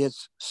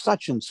 it's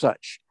such and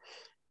such.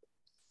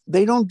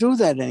 They don't do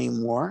that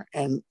anymore,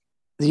 and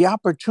the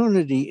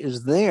opportunity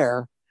is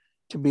there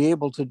to be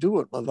able to do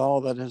it with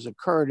all that has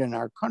occurred in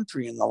our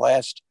country in the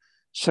last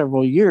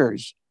several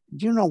years.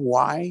 Do you know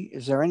why?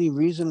 Is there any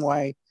reason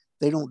why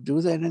they don't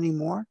do that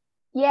anymore?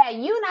 Yeah,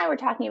 you and I were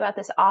talking about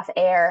this off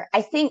air.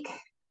 I think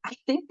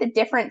the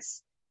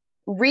difference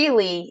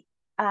really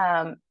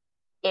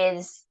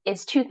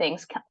is two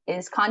things: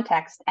 is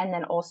context, and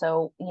then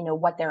also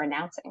what they're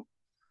announcing,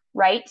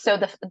 right? So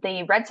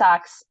the Red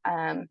Sox,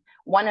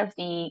 one of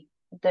the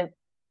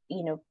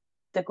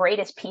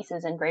greatest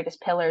pieces and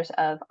greatest pillars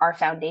of our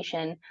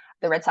foundation,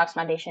 the Red Sox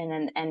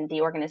Foundation and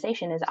the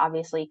organization, is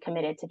obviously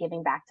committed to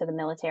giving back to the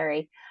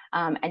military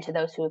and to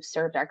those who have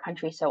served our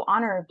country so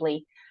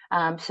honorably.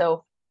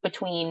 So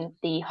between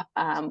the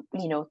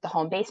the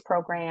home base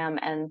program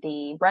and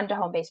the run to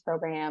home base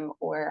program,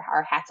 or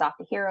our Hats Off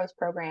to Heroes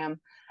program,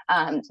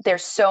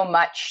 there's so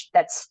much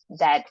that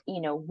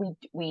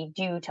we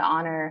do to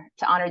honor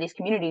these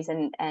communities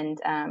and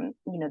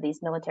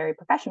these military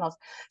professionals.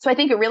 So I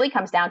think it really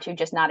comes down to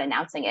just not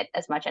announcing it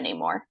as much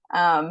anymore,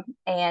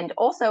 and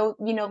also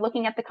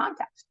looking at the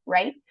context,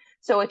 right?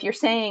 So if you're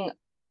saying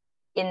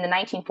in the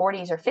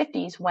 1940s or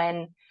 50s,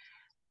 when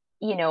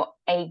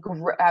a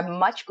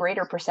much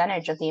greater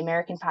percentage of the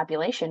American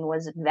population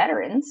was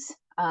veterans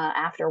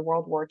after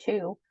World War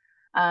II,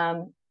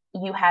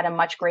 you had a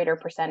much greater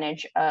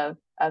percentage of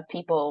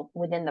people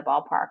within the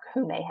ballpark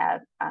who may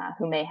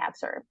have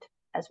served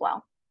as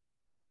well.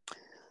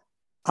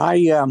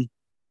 I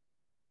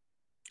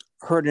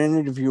heard an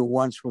interview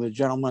once with a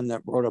gentleman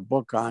that wrote a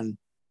book on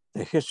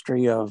the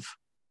history of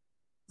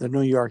the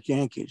New York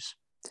Yankees.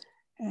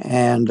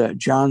 And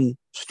John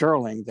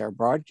Sterling, their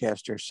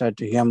broadcaster, said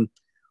to him,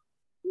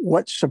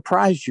 "What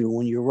surprised you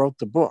when you wrote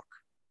the book?"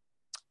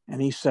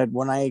 And he said,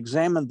 "When I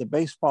examined the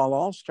baseball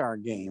all-star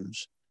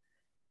games,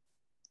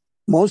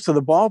 most of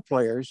the ball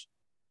players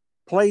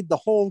played the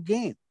whole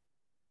game.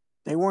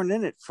 They weren't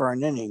in it for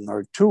an inning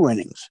or two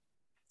innings."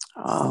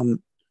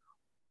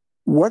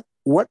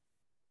 What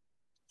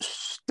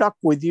stuck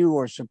with you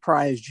or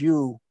surprised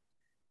you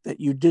that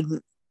you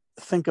didn't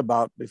think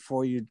about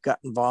before you got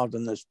involved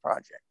in this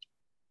project,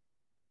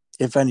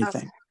 if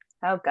anything?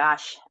 Oh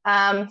gosh.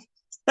 I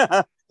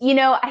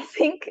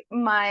think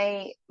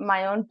my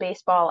own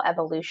baseball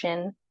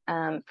evolution,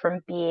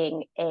 from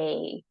being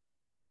a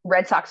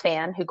Red Sox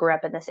fan who grew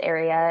up in this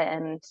area,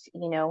 and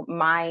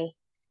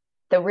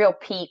the real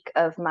peak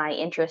of my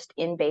interest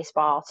in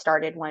baseball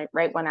started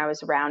right when I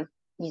was around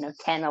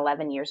 10,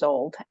 11 years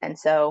old. And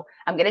so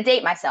I'm going to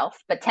date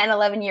myself, but 10,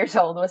 11 years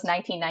old was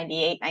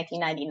 1998,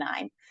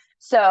 1999.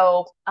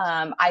 So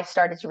I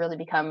started to really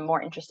become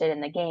more interested in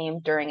the game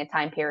during a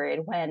time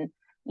period when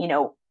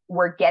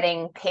we're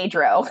getting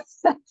Pedro,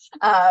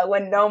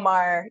 when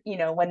Nomar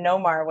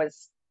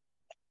was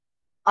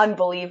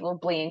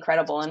unbelievably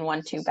incredible and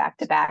won 2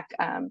 back-to-back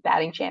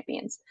batting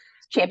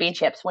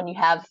championships. When you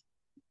have,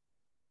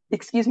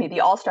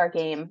 the All-Star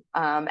game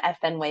at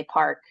Fenway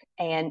Park,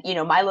 and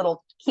my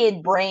little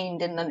kid brain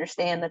didn't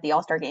understand that the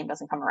All-Star game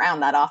doesn't come around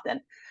that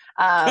often.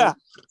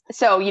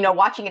 So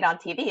watching it on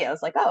TV, I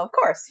was like, oh, of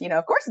course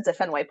it's at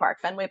Fenway Park.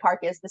 Fenway Park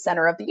is the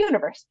center of the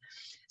universe.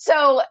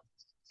 So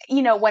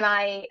when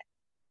I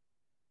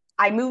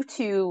moved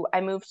to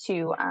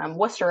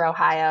Worcester,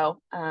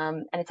 Ohio,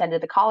 and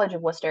attended the College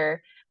of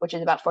Worcester, which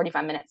is about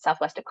 45 minutes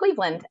southwest of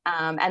Cleveland.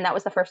 And that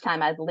was the first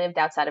time I'd lived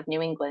outside of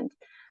New England,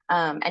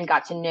 and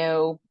got to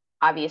know,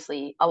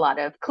 obviously, a lot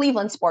of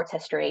Cleveland sports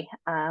history.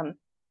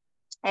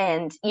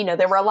 And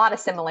there were a lot of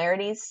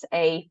similarities.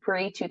 A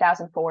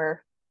pre-2004,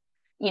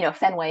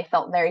 Fenway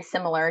felt very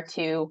similar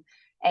to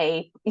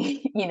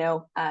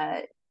to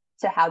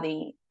how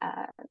the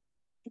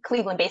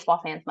Cleveland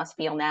baseball fans must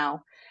feel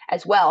now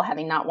as well,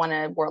 having not won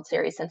a World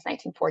Series since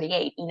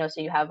 1948.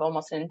 So you have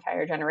almost an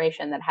entire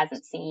generation that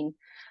hasn't seen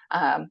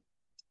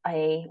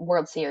a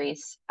World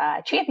Series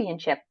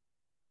championship.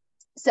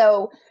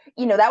 So,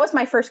 that was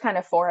my first kind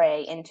of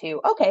foray into,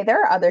 okay,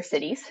 there are other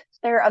cities,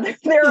 there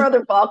are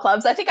other ball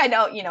clubs. I think I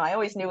know, I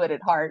always knew it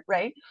at heart,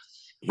 right?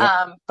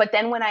 Yep. But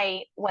then when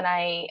I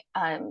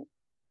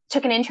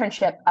took an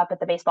internship up at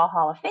the Baseball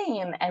Hall of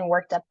Fame and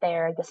worked up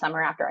there the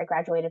summer after I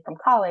graduated from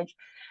college,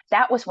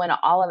 that was when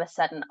all of a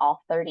sudden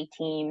all 30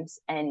 teams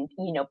and,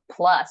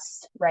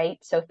 plus, right?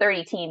 So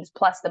 30 teams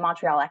plus the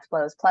Montreal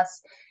Expos,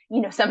 plus,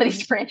 some of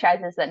these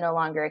franchises that no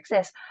longer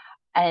exist.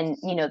 And,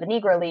 the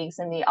Negro Leagues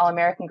and the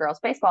All-American Girls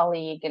Baseball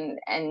League.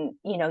 And,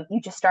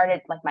 you just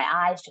started, like, my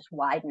eyes just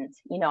widened.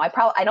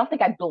 I don't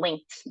think I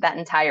blinked that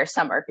entire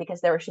summer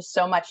because there was just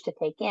so much to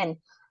take in.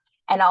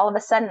 And all of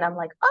a sudden I'm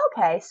like,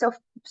 okay,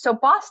 so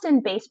Boston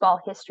baseball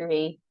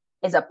history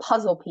is a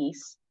puzzle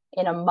piece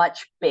in a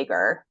much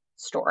bigger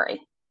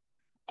story.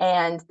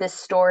 And this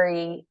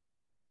story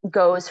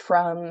goes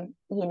from,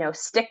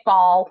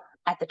 stickball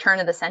at the turn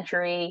of the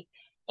century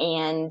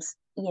and,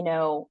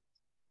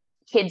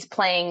 kids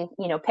playing,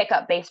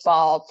 pickup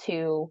baseball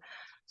to,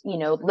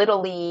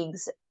 little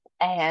leagues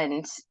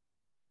and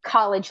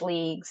college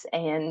leagues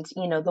and,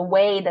 the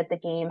way that the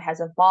game has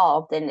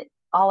evolved. And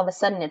all of a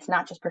sudden it's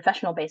not just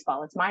professional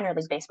baseball, it's minor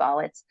league baseball,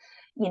 it's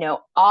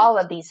all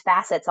of these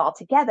facets all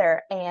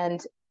together.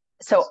 And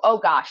so, oh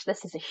gosh,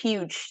 this is a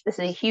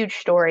huge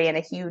story and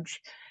a huge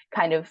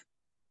kind of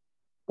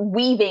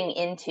weaving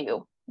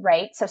into,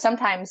 right? So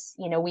sometimes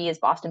we as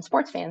Boston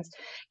sports fans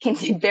can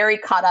get very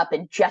caught up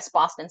in just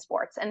Boston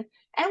sports, and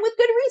with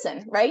good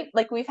reason, right?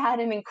 Like, we've had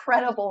an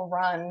incredible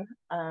run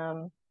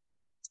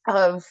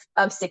of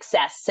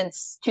success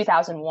since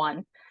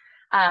 2001,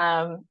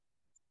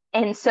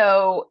 and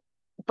so,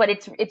 but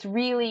it's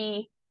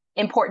really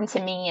important to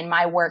me in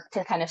my work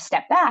to kind of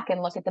step back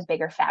and look at the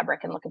bigger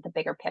fabric and look at the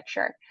bigger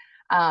picture.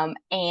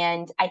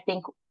 And I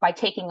think by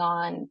taking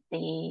on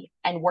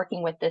and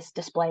working with this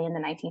display in the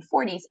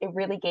 1940s, it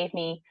really gave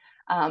me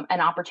an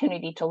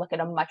opportunity to look at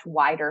a much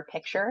wider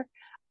picture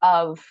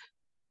of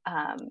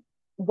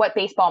what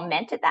baseball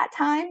meant at that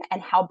time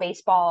and how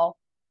baseball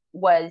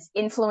was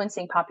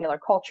influencing popular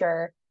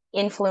culture,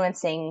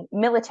 influencing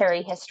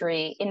military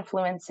history,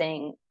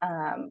 influencing,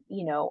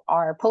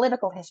 our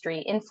political history,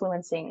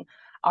 influencing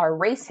our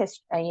race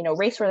history,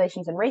 race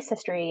relations and race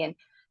history,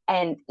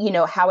 and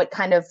how it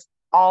kind of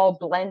all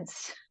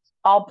blends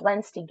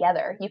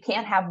together. You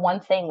can't have one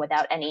thing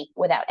without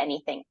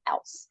anything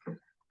else.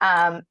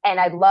 And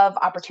I love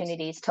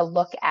opportunities to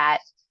look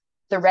at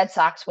the Red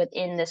Sox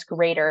within this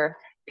greater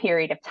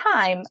period of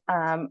time,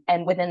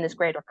 and within this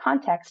greater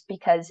context,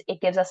 because it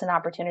gives us an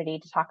opportunity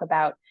to talk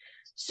about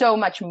so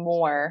much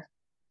more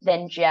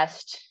than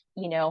just,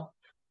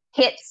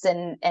 hits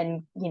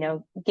and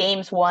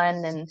games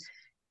won and,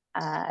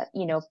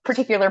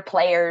 particular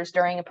players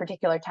during a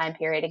particular time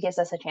period. It gives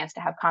us a chance to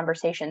have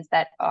conversations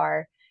that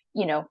are,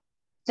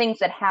 things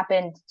that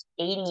happened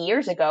 80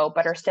 years ago,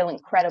 but are still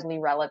incredibly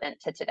relevant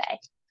to today.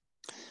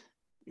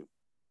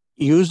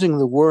 Using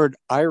the word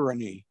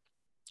irony,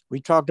 we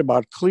talked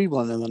about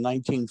Cleveland in the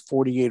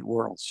 1948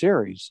 World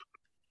Series,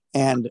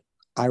 and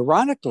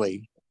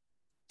ironically,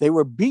 they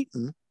were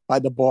beaten by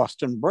the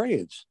Boston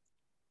Braves.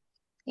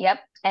 Yep,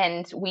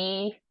 and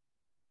we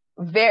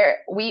were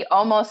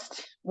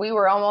almost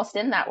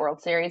in that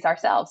World Series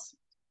ourselves.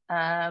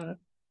 Denny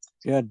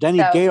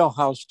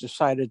Galehouse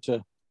decided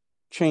to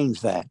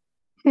change that.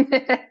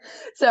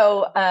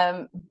 So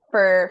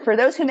for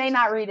those who may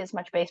not read as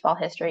much baseball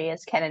history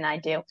as Ken and I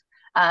do,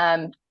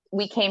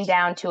 we came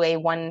down to a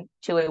one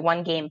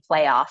game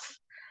playoff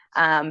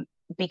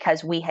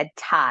because we had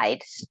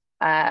tied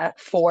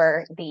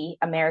for the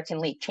American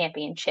League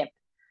Championship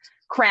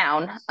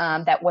crown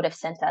that would have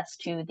sent us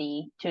to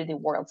the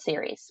World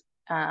Series.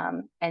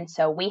 And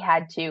so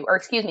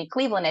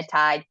Cleveland had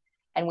tied,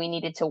 and we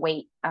needed to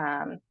wait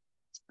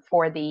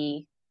for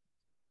the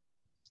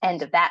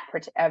end of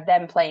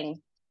them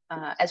playing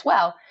as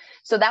well.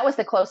 So that was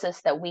the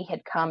closest that we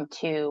had come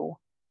to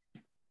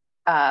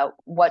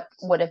what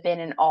would have been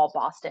an all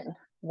Boston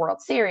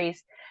World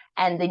Series.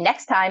 And the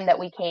next time that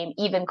we came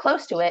even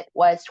close to it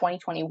was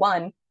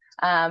 2021,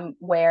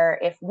 where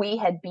if we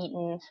had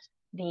beaten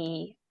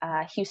the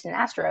Houston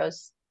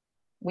Astros,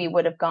 we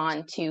would have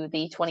gone to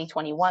the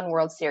 2021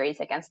 World Series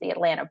against the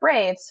Atlanta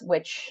Braves,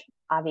 which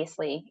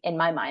obviously, in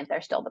my mind,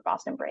 they're still the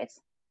Boston Braves.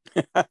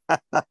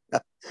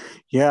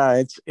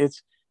 Yeah,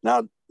 it's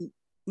now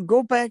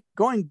going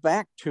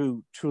back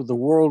to the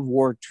World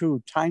War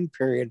II time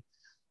period.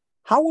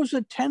 How was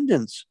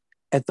attendance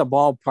at the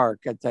ballpark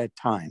at that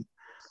time?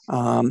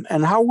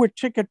 And how were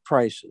ticket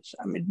prices?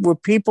 I mean, were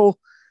people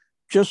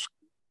just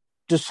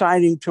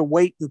deciding to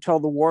wait until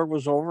the war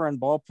was over and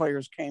ball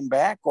players came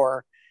back?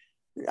 Or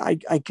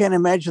I can't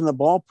imagine the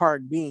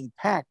ballpark being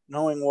packed,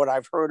 knowing what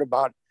I've heard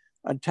about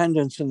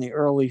attendance in the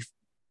early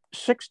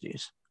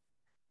 60s.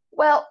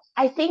 Well,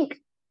 I think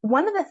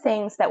one of the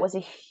things that was a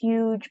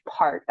huge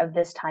part of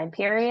this time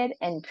period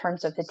in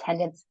terms of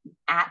attendance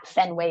at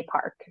Fenway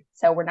Park,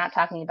 so we're not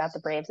talking about the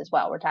Braves as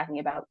well, we're talking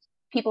about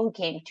people who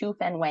came to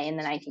Fenway in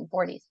the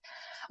 1940s,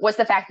 was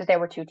the fact that there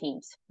were two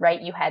teams,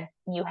 right? You had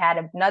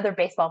another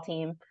baseball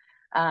team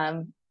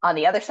on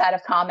the other side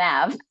of Com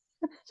Ave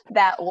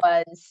that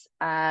was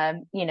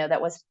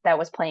that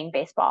was playing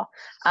baseball.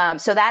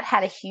 So that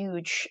had a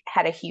huge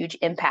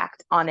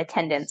impact on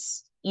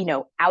attendance,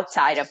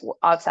 outside of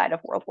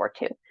World War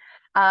II.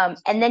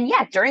 And then,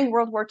 during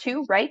World War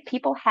II, right,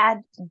 people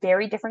had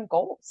very different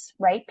goals,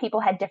 right? People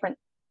had different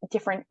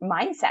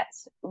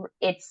mindsets.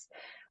 It's,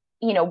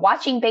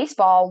 watching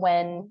baseball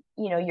when,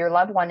 your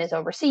loved one is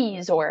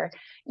overseas, or,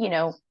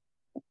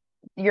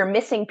 you're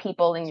missing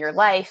people in your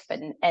life,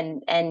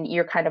 and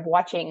you're kind of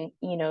watching,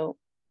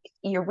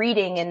 you're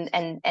reading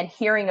and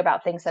hearing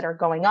about things that are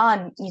going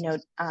on,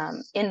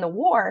 in the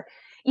war.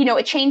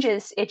 It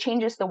changes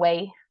the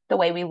way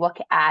we look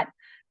at,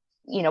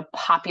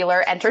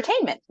 popular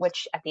entertainment,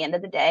 which at the end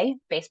of the day,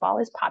 baseball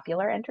is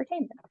popular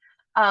entertainment.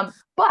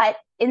 But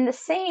in the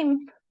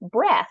same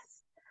breath,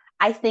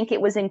 I think it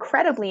was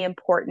incredibly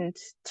important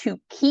to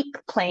keep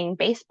playing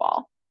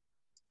baseball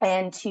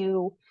and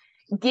to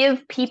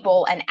give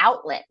people an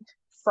outlet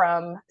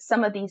from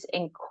some of these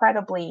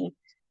incredibly,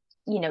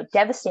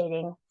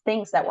 devastating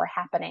things that were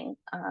happening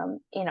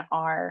in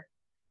our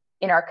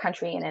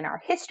country and in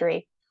our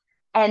history.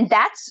 And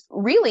that's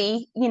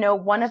really,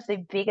 one of the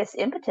biggest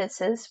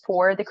impetuses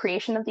for the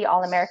creation of the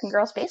All-American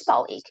Girls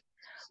Baseball League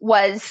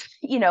was,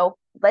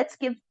 let's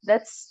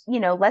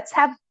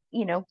have,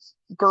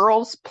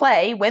 girls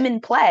play, women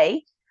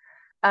play,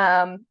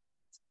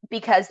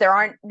 because there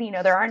aren't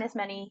as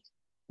many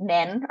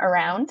men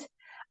around,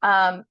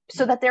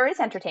 so that there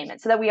is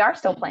entertainment, so that we are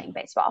still playing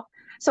baseball.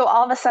 So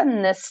all of a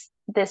sudden, this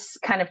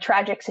kind of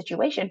tragic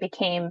situation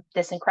became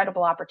this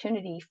incredible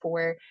opportunity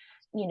for,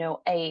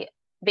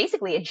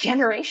 basically a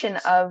generation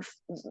of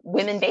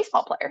women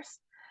baseball players.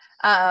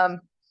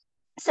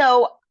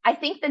 So I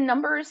think the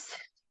numbers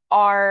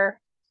are,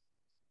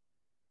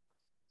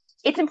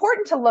 it's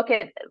important to look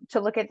at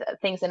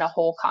things in a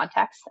whole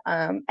context.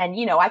 And,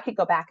 I could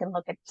go back and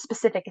look at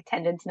specific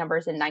attendance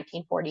numbers in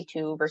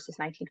 1942 versus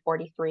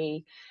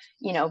 1943,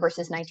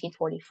 versus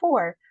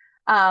 1944.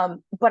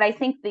 But I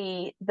think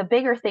the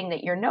bigger thing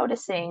that you're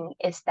noticing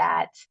is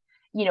that,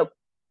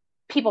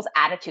 people's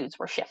attitudes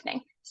were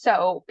shifting.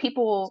 So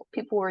people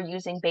were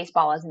using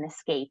baseball as an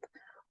escape,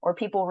 or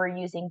people were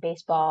using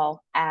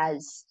baseball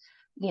as,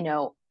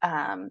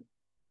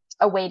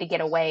 a way to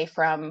get away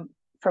from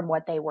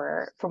what they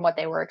were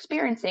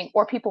experiencing,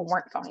 or people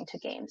weren't going to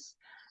games.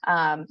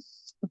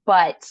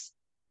 But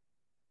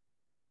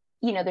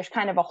there's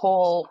kind of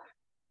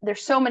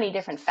there's so many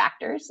different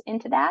factors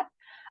into that.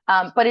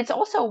 But it's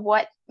also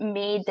what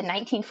made the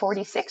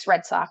 1946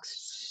 Red Sox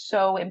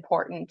so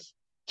important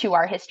to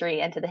our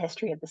history and to the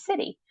history of the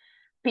city,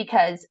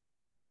 because,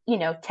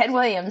 Ted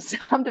Williams,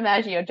 Tom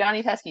DiMaggio,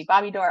 Johnny Pesky,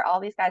 Bobby Doerr,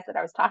 all these guys that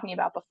I was talking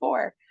about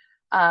before,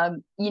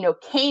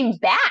 came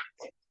back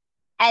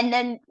and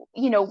then,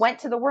 went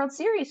to the World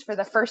Series for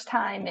the first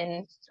time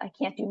in, I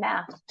can't do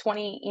math,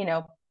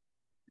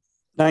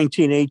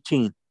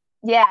 1918.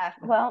 Yeah,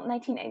 well,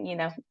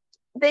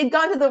 they'd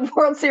gone to the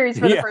World Series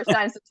for the first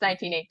time since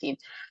 1918.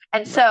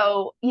 And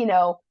so,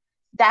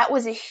 that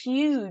was a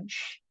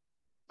huge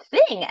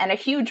thing and a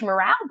huge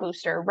morale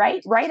booster,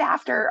 right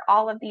after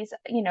all of these,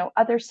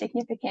 other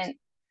significant,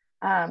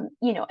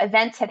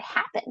 events had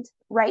happened,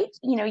 right?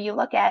 You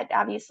look at,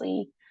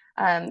 obviously,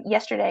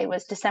 yesterday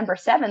was December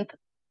 7th.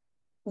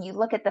 You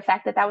look at the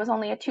fact that was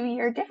only a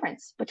 2-year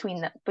difference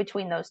between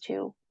those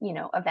two,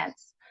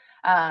 events.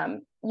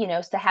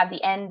 To have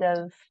the end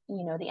of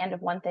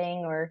one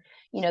thing, or,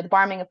 the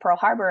bombing of Pearl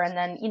Harbor, and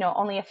then,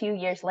 only a few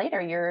years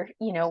later, you're,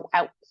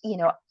 out,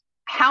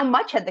 how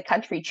much had the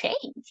country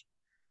changed,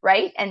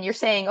 right? And you're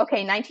saying,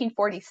 okay,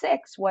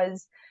 1946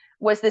 was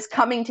this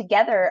coming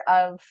together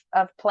of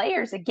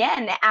players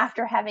again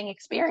after having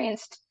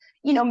experienced,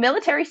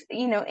 military,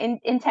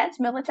 intense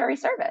military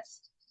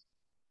service.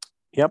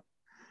 Yep.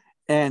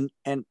 And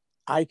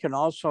I can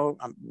also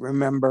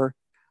remember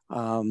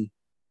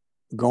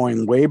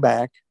going way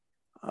back,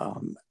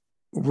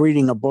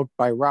 reading a book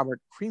by Robert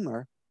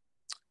Creamer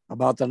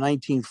about the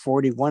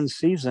 1941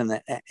 season,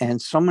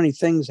 and so many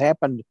things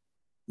happened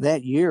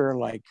that year,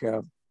 like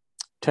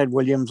Ted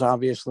Williams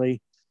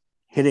obviously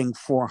hitting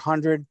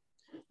 400,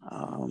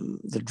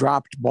 the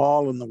dropped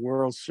ball in the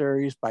World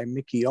Series by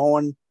Mickey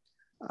Owen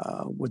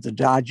with the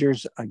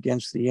Dodgers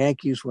against the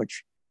Yankees,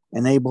 which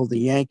enabled the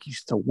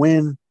Yankees to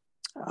win.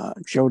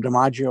 Joe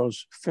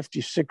DiMaggio's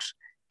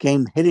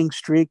 56-game hitting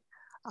streak.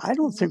 I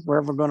don't think we're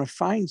ever going to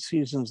find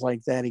seasons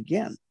like that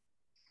again.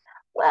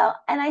 Well,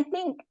 and I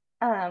think,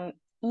 I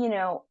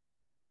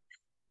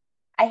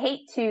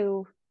hate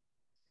to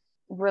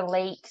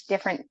relate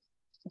different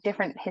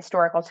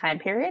historical time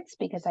periods,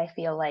 because I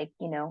feel like,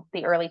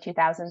 the early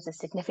 2000s is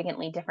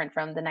significantly different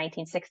from the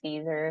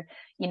 1960s, or,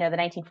 the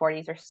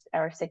 1940s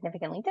are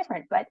significantly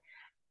different. But,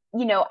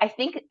 I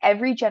think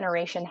every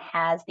generation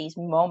has these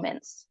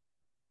moments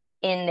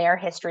in their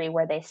history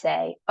where they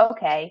say,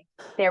 okay,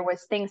 there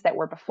was things that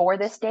were before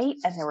this date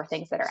and there were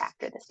things that are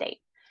after this date.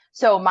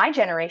 So my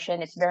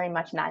generation, it's very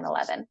much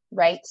 9/11,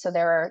 right? So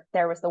there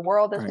was the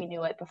world as we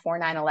knew it before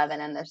 9/11,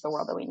 and there's the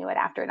world that we knew it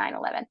after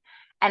 9/11.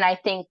 And I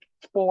think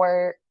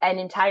for an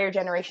entire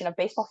generation of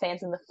baseball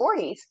fans in the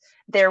 40s,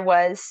 there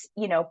was,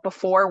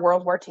 before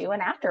World War II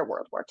and after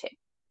World War II.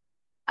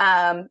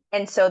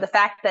 And so the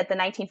fact that the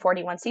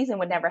 1941 season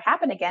would never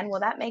happen again, well,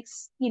 that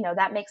makes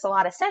a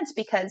lot of sense,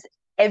 because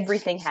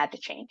everything had to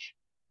change,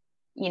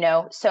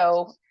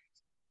 so,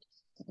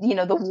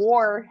 the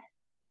war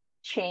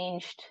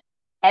changed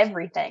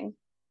everything,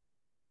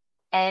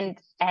 and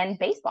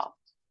baseball,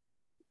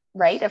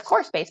 right? Of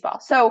course, baseball.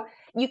 So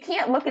you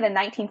can't look at a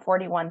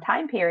 1941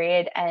 time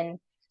period and,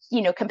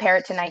 compare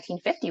it to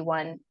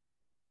 1951.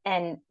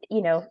 And,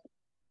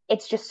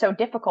 it's just so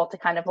difficult to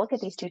kind of look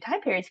at these two time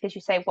periods, because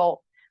you say,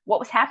 well, what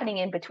was happening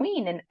in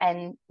between,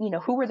 and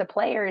who were the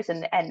players,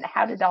 and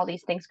how did all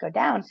these things go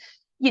down?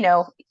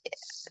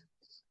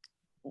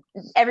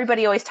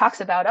 Everybody always talks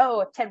about,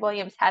 oh, if Ted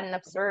Williams hadn't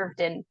observed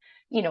in,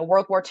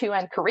 World War II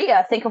and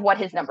Korea, think of what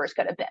his numbers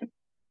could have been,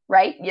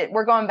 right?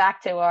 We're going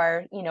back to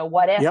our,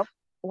 what if, Yep.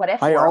 what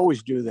if I world.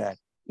 always do that.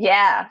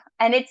 Yeah.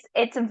 And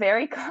it's a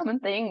very common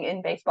thing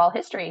in baseball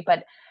history,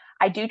 but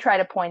I do try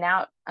to point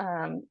out,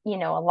 a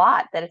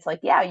lot that it's like,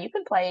 yeah, you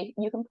can play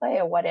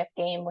a what if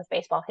game with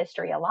baseball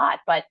history a lot,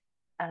 but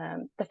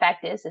the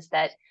fact is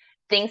that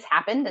things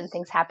happened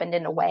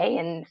in a way,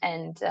 and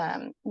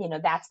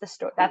that's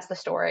the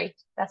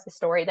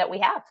story that we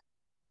have.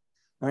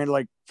 I mean,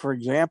 like, for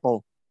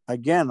example,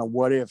 again, a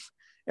what if.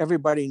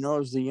 Everybody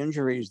knows the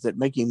injuries that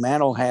Mickey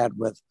Mantle had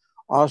with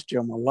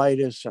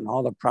osteomyelitis and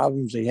all the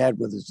problems he had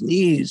with his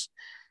knees.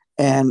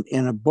 And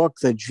in a book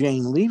that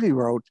Jane Levy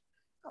wrote,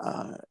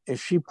 as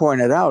she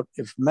pointed out,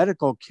 if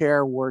medical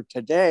care were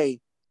today,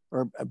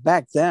 or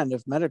back then,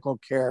 if medical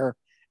care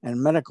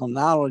and medical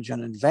knowledge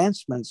and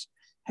advancements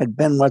had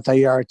been what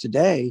they are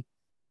today,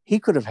 he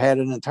could have had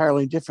an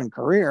entirely different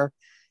career.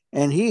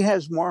 And he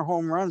has more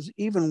home runs,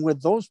 even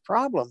with those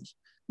problems,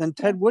 than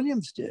Ted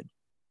Williams did.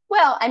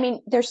 Well, I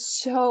mean, there's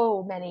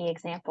so many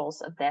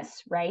examples of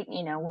this, right?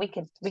 We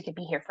could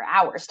be here for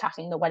hours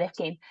talking the what if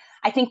game.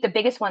 I think the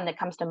biggest one that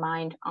comes to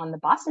mind on the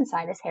Boston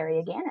side is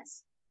Harry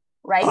Aganis,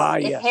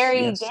 right? If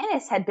Harry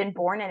Aganis had been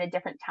born at a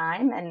different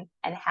time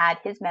and had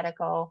his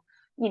medical,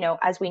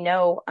 as we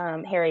know,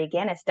 Harry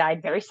Aganis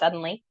died very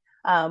suddenly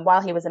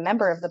while he was a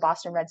member of the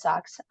Boston Red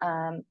Sox.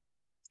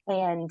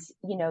 And,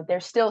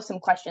 there's still some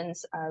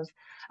questions of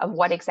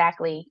what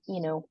exactly,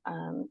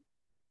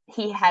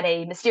 he had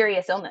a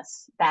mysterious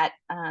illness that,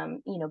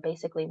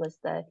 basically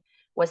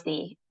was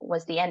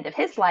the end of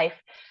his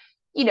life.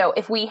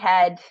 If we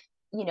had,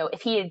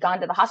 if he had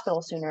gone to the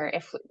hospital sooner,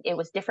 if it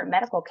was different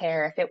medical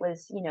care, if it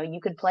was, you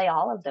could play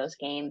all of those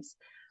games.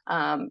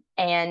 And,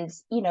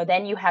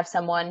 then you have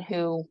someone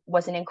who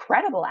was an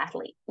incredible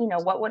athlete.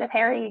 What would have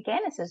Harry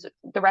Aganis'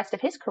 the rest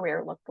of his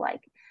career looked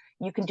like?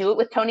 You can do it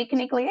with Tony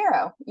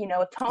Conigliaro.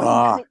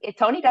 If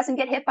Tony doesn't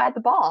get hit by the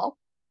ball,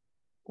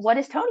 what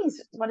does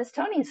Tony's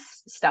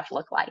stuff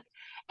look like?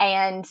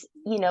 And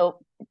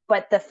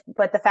but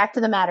the fact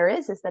of the matter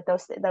is that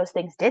those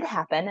things did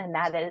happen, and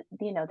that is,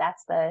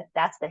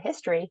 that's the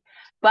history.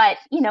 But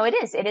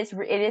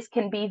it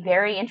can be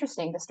very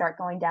interesting to start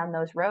going down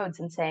those roads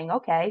and saying,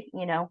 okay,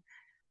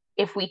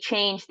 if we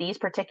change these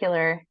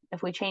particular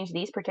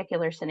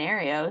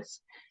scenarios,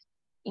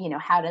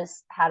 how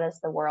does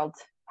the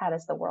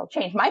world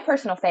change? My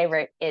personal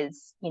favorite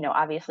is,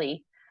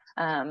 obviously,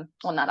 well,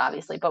 not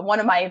obviously, but one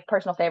of my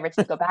personal favorites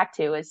to go back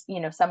to is,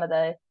 some of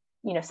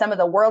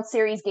the World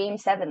Series game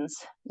sevens,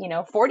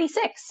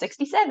 46,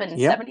 67,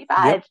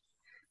 75,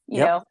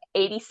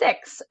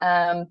 86.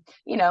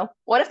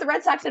 What if the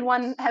Red Sox had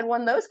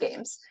won those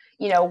games?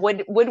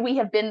 Would we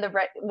have been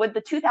would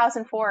the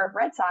 2004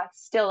 Red Sox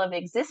still have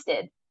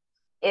existed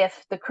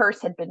if the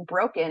curse had been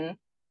broken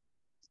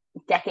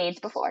decades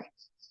before?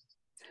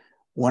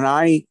 When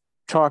I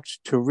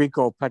talked to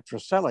Rico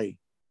Petrocelli,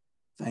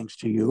 thanks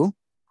to you,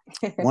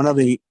 one of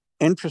the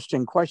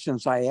interesting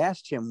questions I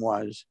asked him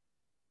was,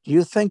 do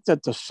you think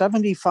that the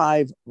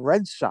 75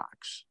 Red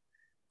Sox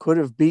could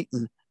have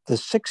beaten the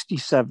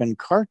 67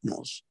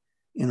 Cardinals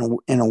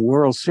in a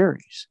World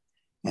Series?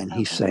 And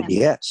he said,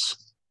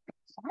 yes.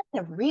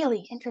 That's a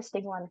really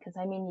interesting one, because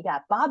you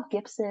got Bob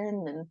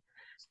Gibson,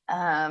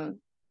 and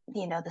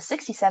the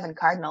 67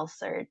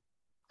 Cardinals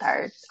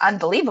are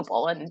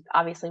unbelievable, and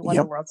obviously won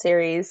the World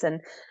Series,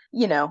 and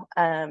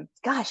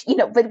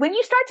but when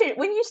you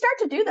start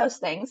to do those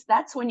things,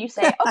 that's when you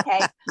say,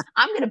 okay,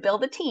 I'm going to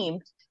build a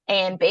team,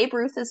 and Babe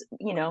Ruth is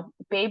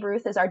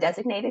our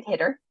designated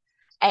hitter,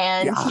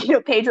 and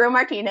Pedro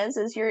Martinez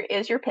is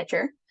your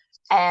pitcher,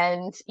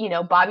 and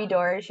Bobby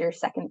Doerr is your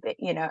second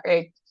baseman,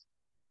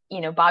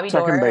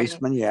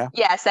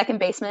 second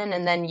baseman,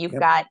 and then you've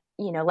got,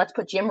 let's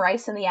put Jim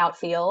Rice in the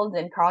outfield,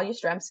 and Carl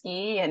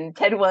Yastrzemski and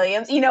Ted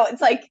Williams.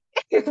 It's like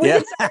we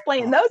can start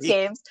playing those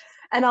games,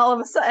 all of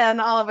a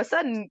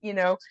sudden,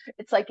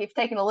 it's like you've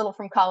taken a little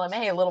from column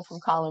A, a little from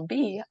column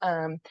B.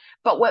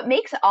 But what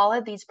makes all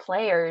of these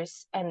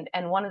players, and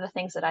one of the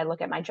things that I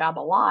look at my job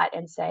a lot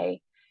and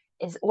say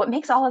is what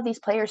makes all of these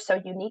players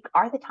so unique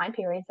are the time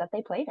periods that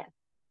they played in,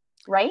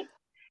 right?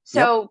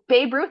 So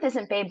Babe Ruth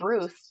isn't Babe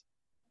Ruth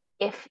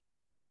if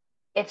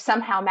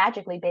somehow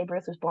magically Babe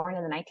Ruth was born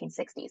in the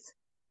 1960s,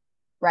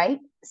 right?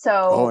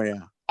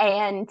 So,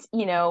 and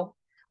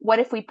what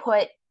if we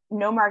put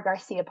Nomar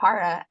Garcia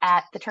Parra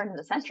at the turn of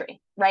the century,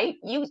 right?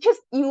 You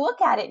look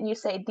at it and you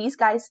say these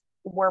guys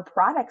were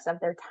products of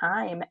their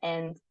time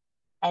and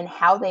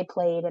how they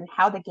played and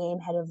how the game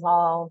had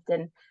evolved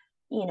and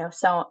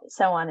so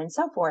on and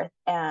so forth.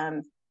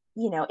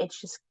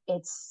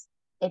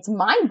 It's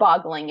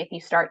mind-boggling if you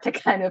start to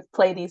kind of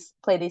play these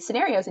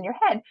scenarios in your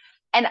head.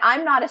 And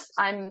I'm not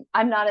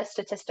a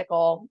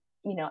statistical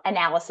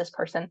analysis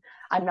person.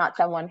 I'm not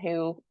someone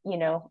who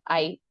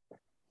I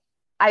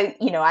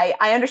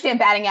understand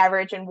batting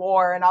average and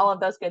WAR and all of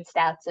those good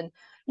stats, and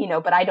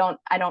but I don't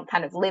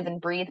kind of live and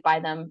breathe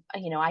by them.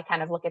 I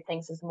kind of look at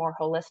things as more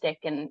holistic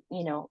and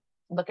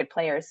look at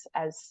players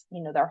as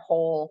their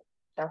whole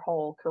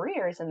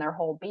careers and their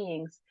whole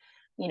beings,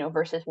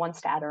 versus one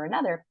stat or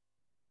another.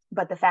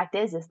 But the fact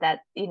is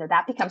that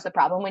that becomes the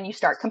problem when you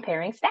start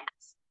comparing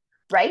stats,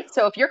 right?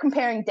 So if you're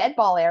comparing dead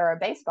ball era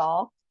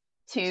baseball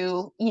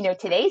to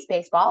today's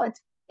baseball,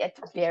 it's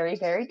very,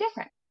 very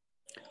different.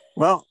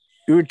 Well,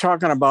 you were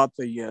talking about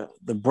the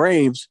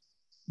Braves.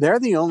 They're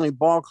the only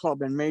ball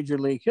club in Major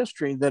League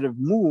history that have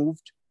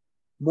moved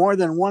more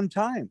than one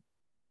time.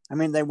 I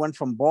mean, they went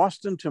from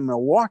Boston to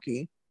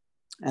Milwaukee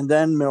and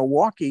then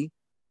Milwaukee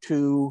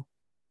to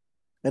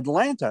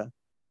Atlanta.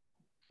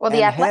 Well,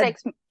 the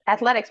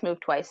Athletics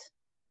moved twice.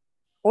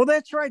 Oh,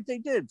 that's right. They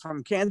did,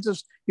 from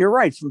Kansas. You're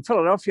right. From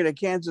Philadelphia to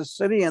Kansas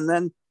City and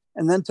then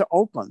to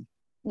Oakland.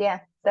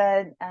 Yeah.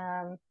 They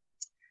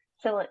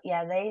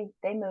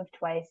moved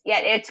twice. Yeah,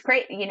 it's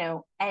great,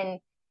 and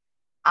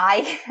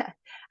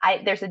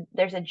there's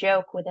a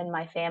joke within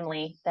my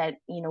family that,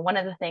 one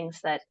of the things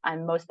that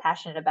I'm most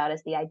passionate about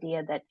is the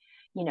idea that,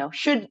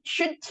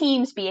 should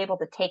teams be able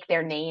to take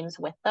their names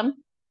with them,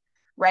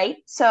 right?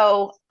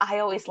 So I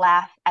always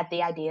laugh at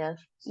the idea of,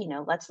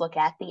 let's look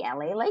at the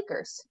LA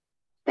Lakers.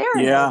 There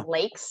are no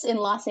lakes in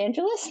Los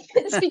Angeles.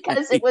 It's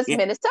because it was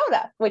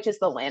Minnesota, which is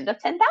the land of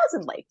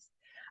 10,000 lakes.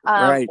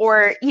 Right.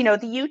 Or, the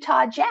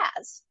Utah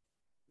Jazz.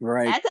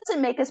 Right. That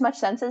doesn't make as much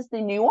sense as the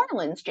New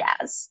Orleans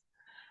Jazz.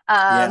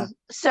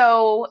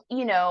 So,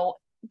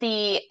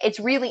 it's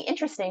really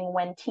interesting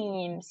when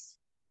teams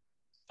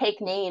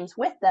take names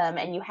with them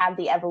and you have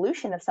the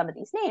evolution of some of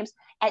these names.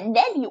 And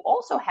then you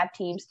also have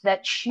teams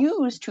that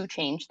choose to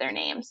change their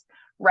names,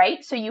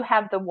 right? So you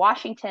have the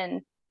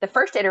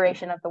first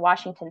iteration of the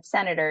Washington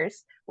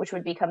Senators, which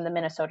would become the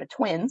Minnesota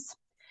Twins,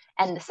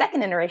 and the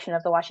second iteration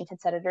of the Washington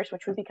Senators,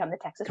 which would become the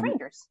Texas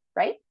Rangers,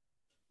 right?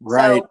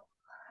 Right. So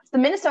the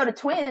Minnesota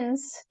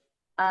Twins,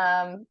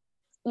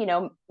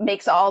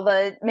 makes all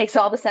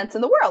the sense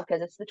in the world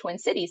because it's the Twin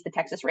Cities. The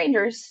Texas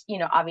Rangers,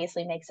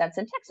 obviously make sense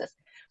in Texas.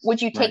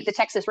 Would you take the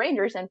Texas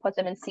Rangers and put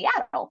them in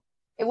Seattle?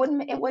 It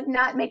would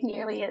not make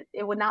nearly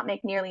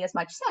as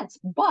much sense.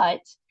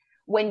 But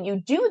when you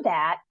do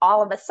that,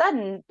 all of a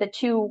sudden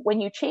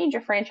when you change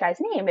a franchise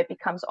name, it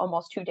becomes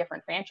almost two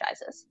different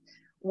franchises,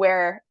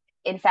 where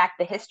in fact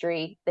the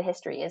history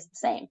is the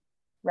same,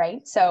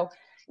 right? So,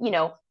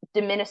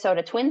 the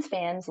Minnesota Twins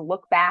fans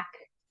look back,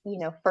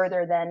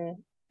 further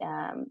than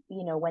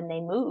when they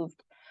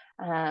moved,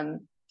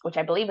 which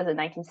I believe was in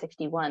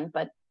 1961.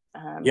 But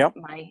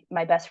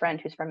my best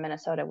friend who's from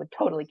Minnesota would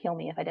totally kill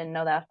me if I didn't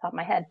know that off the top of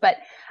my head. But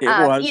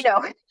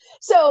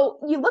so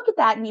you look at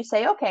that and you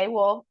say, okay,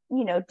 well,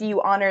 do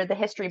you honor the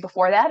history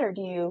before that, or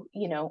do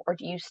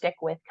you stick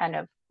with kind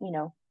of,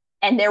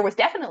 and there was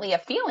definitely a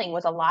feeling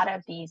with a lot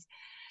of these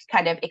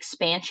kind of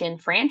expansion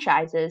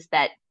franchises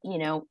that,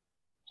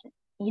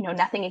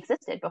 nothing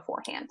existed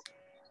beforehand.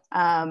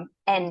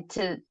 And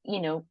to,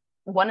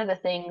 one of the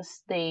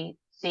things the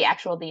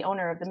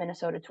owner of the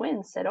Minnesota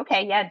Twins said,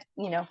 okay, yeah,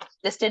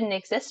 this didn't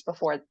exist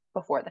before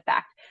the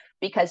fact,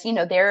 because,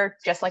 they're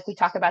just like we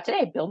talk about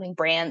today, building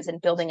brands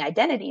and building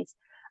identities.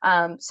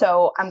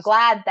 So I'm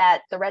glad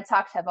that the Red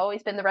Sox have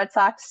always been the Red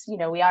Sox.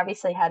 We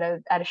obviously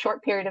had a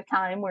short period of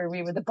time where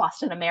we were the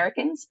Boston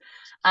Americans,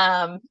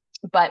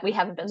 but we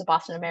haven't been the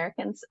Boston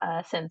Americans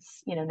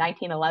since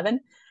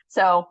 1911.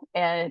 So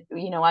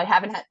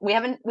we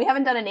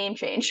haven't done a name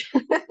change.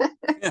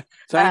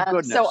 Thank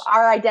goodness. So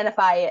our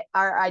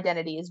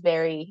identity is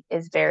very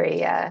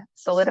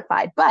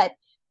solidified. But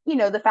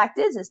the fact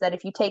is that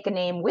if you take a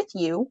name with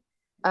you,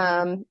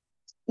 then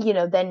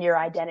your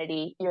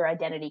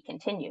identity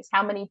continues.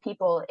 How many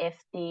people, if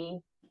the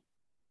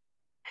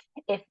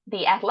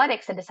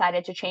Athletics had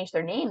decided to change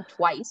their name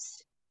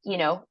twice,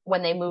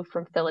 when they moved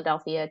from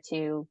Philadelphia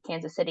to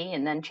Kansas City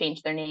and then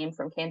changed their name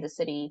from Kansas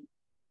City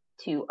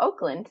to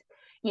Oakland,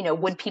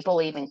 would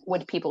people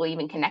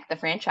even connect the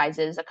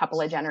franchises a couple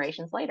of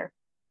generations later?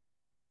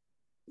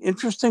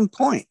 Interesting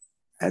point.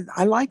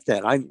 I like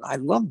that. I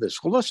love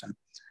this. Well, listen,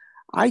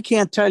 I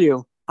can't tell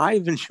you.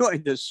 I've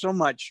enjoyed this so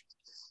much.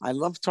 I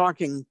love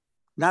talking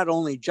not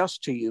only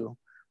just to you,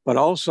 but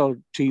also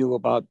to you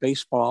about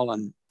baseball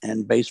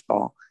and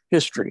baseball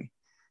history.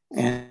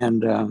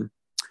 And the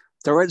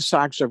Red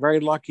Sox are very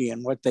lucky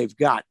in what they've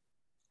got,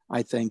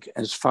 I think,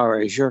 as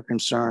far as you're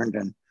concerned,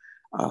 and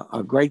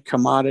a great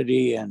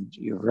commodity, and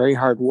you're very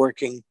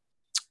hardworking.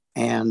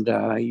 And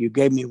you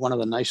gave me one of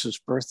the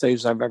nicest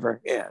birthdays I've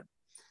ever had.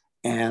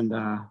 And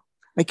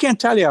I can't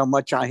tell you how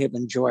much I have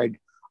enjoyed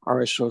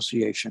our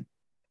association.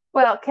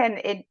 Well, Ken,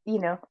 it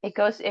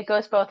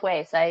goes both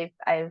ways.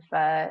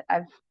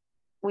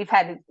 We've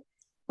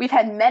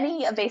had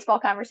many a baseball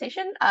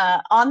conversation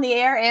on the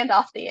air and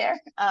off the air,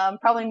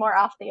 probably more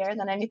off the air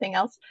than anything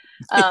else.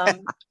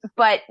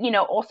 But,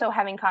 also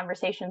having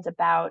conversations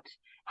about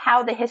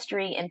how the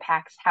history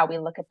impacts how we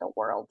look at the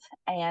world,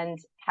 and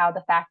how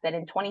the fact that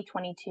in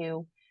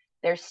 2022,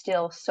 there's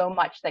still so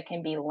much that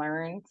can be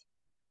learned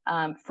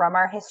from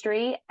our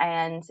history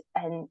and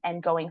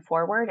going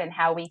forward, and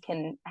how we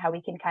can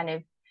kind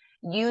of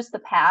use the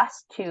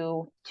past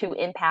to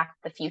impact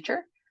the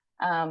future.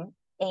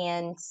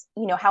 And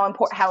how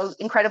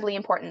incredibly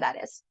important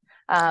that is.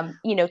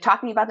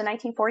 Talking about the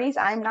 1940s,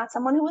 I'm not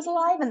someone who was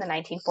alive in the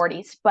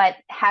 1940s, but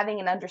having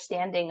an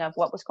understanding of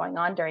what was going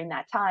on during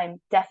that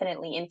time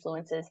definitely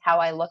influences how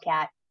I look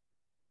at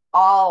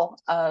all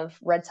of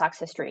Red Sox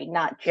history,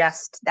 not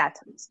just that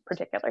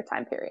particular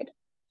time period.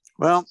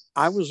 Well,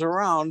 I was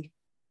around,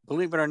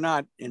 believe it or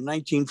not, in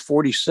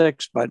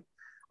 1946, but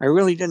I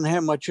really didn't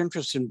have much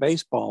interest in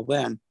baseball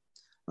then,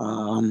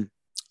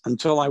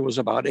 until I was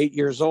about 8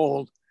 years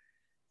old.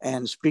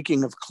 And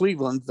speaking of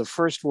Cleveland, the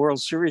first World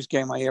Series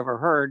game I ever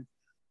heard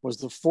was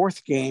the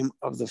fourth game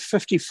of the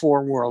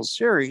 54 World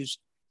Series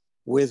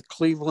with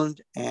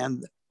Cleveland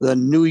and the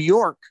New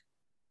York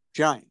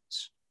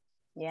Giants.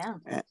 Yeah.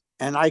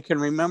 And I can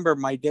remember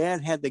my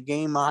dad had the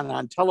game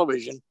on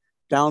television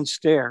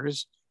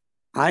downstairs.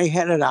 I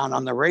had it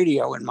on the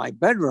radio in my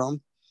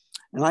bedroom,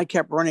 and I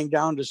kept running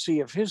down to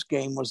see if his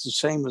game was the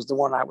same as the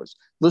one I was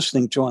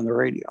listening to on the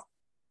radio.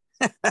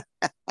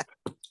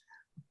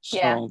 So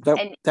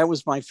yeah. that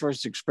was my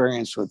first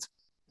experience with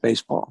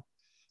baseball,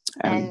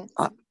 and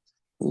I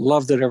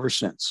loved it ever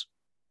since.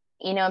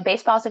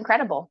 Baseball is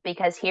incredible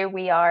because here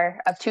we are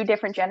of two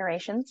different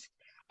generations,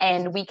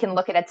 and we can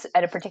look at it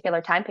at a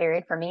particular time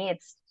period. For me,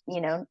 it's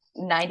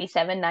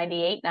 97,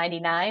 98,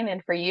 99,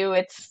 and for you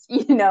it's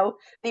the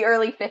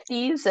early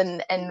 50s,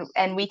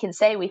 and we can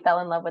say we fell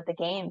in love with the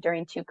game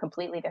during two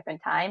completely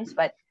different times,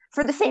 but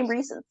for the same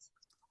reasons.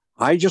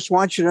 I just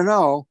want you to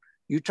know,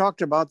 you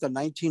talked about the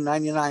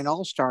 1999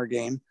 All-Star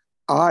game.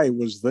 I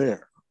was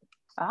there.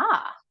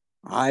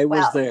 I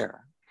was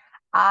there.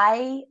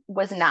 I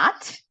was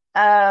not.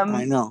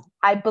 I know.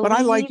 But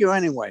I like you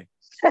anyway.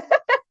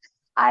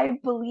 I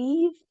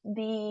believe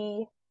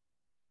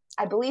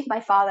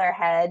my father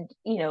had,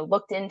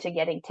 looked into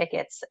getting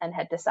tickets and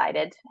had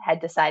decided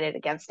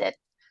against it.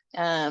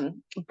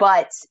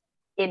 But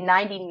in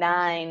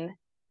 99,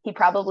 he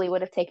probably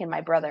would have taken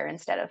my brother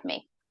instead of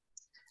me.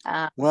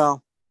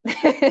 Well,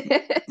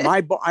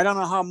 I don't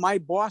know how my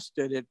boss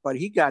did it, but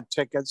he got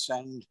tickets,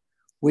 and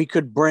we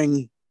could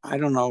bring, I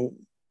don't know,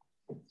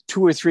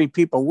 2 or 3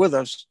 people with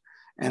us.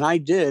 And I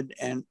did.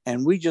 And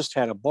we just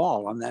had a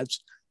ball. And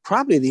that's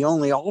probably the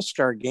only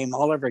All-Star game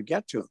I'll ever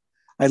get to.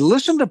 I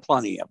listened to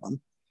plenty of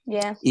them.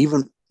 Yeah.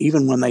 Even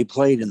when they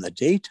played in the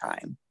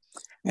daytime.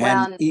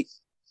 And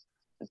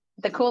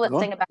the coolest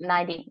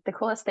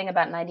thing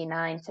about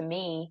 99 to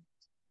me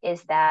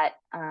is that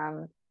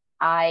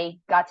I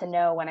got to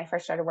know, when I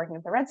first started working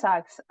with the Red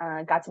Sox,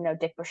 got to know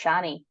Dick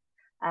Bushani,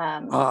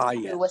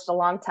 who was the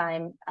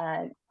longtime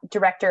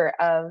director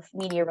of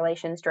media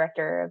relations,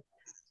 director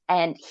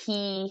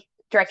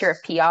of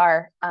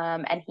PR,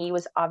 and he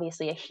was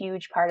obviously a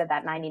huge part of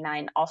that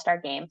 99 All-Star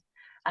game.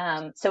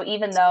 So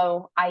even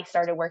though I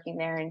started working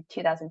there in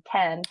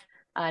 2010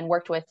 and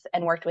worked with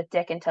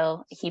Dick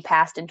until he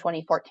passed in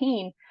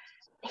 2014,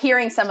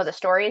 hearing some of the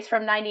stories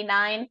from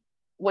 99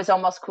 was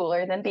almost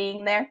cooler than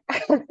being there.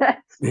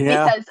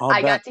 Because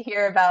I got to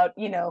hear about,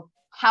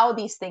 how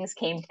these things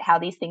came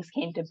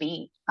to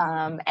be,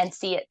 and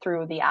see it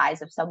through the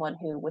eyes of someone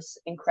who was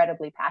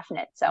incredibly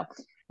passionate. So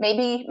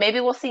maybe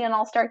we'll see an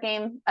All-Star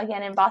game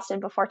again in Boston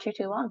before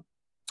too long.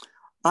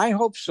 I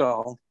hope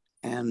so.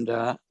 And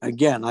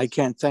again, I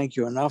can't thank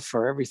you enough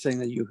for everything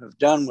that you have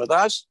done with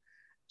us.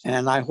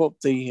 And I hope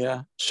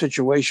the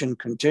situation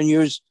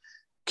continues.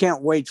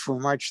 Can't wait for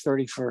March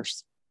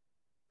 31st.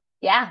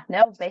 Yeah,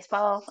 no,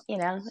 baseball,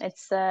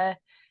 it's, the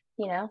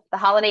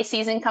holiday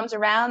season comes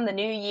around, the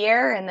new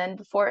year, and then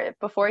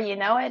before you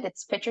know it,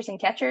 it's pitchers and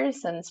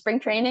catchers and spring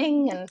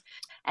training,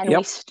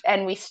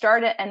 and we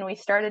start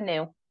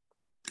anew.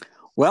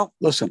 Well,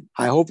 listen,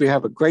 I hope you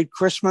have a great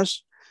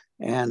Christmas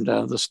and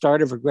the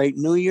start of a great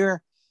new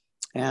year.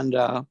 And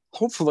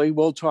hopefully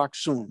we'll talk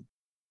soon.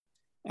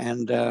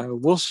 And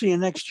we'll see you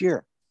next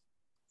year.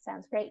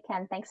 Sounds great,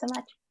 Ken. Thanks so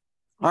much.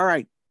 All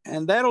right.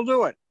 And that'll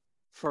do it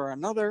for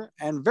another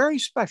and very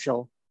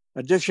special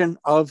edition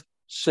of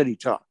City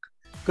Talk.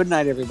 Good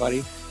night,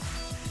 everybody.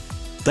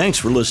 Thanks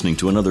for listening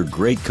to another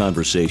great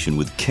conversation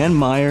with Ken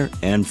Meyer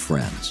and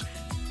friends.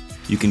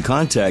 You can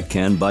contact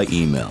Ken by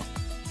email.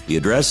 The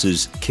address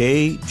is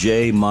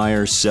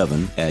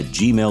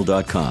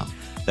kjmeyer7@gmail.com.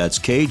 That's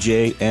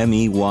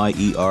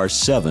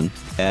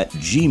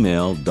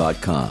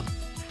kjmeyer7@gmail.com.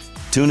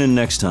 Tune in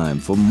next time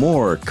for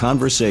more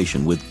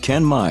conversation with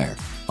Ken Meyer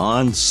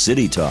on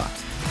City Talk.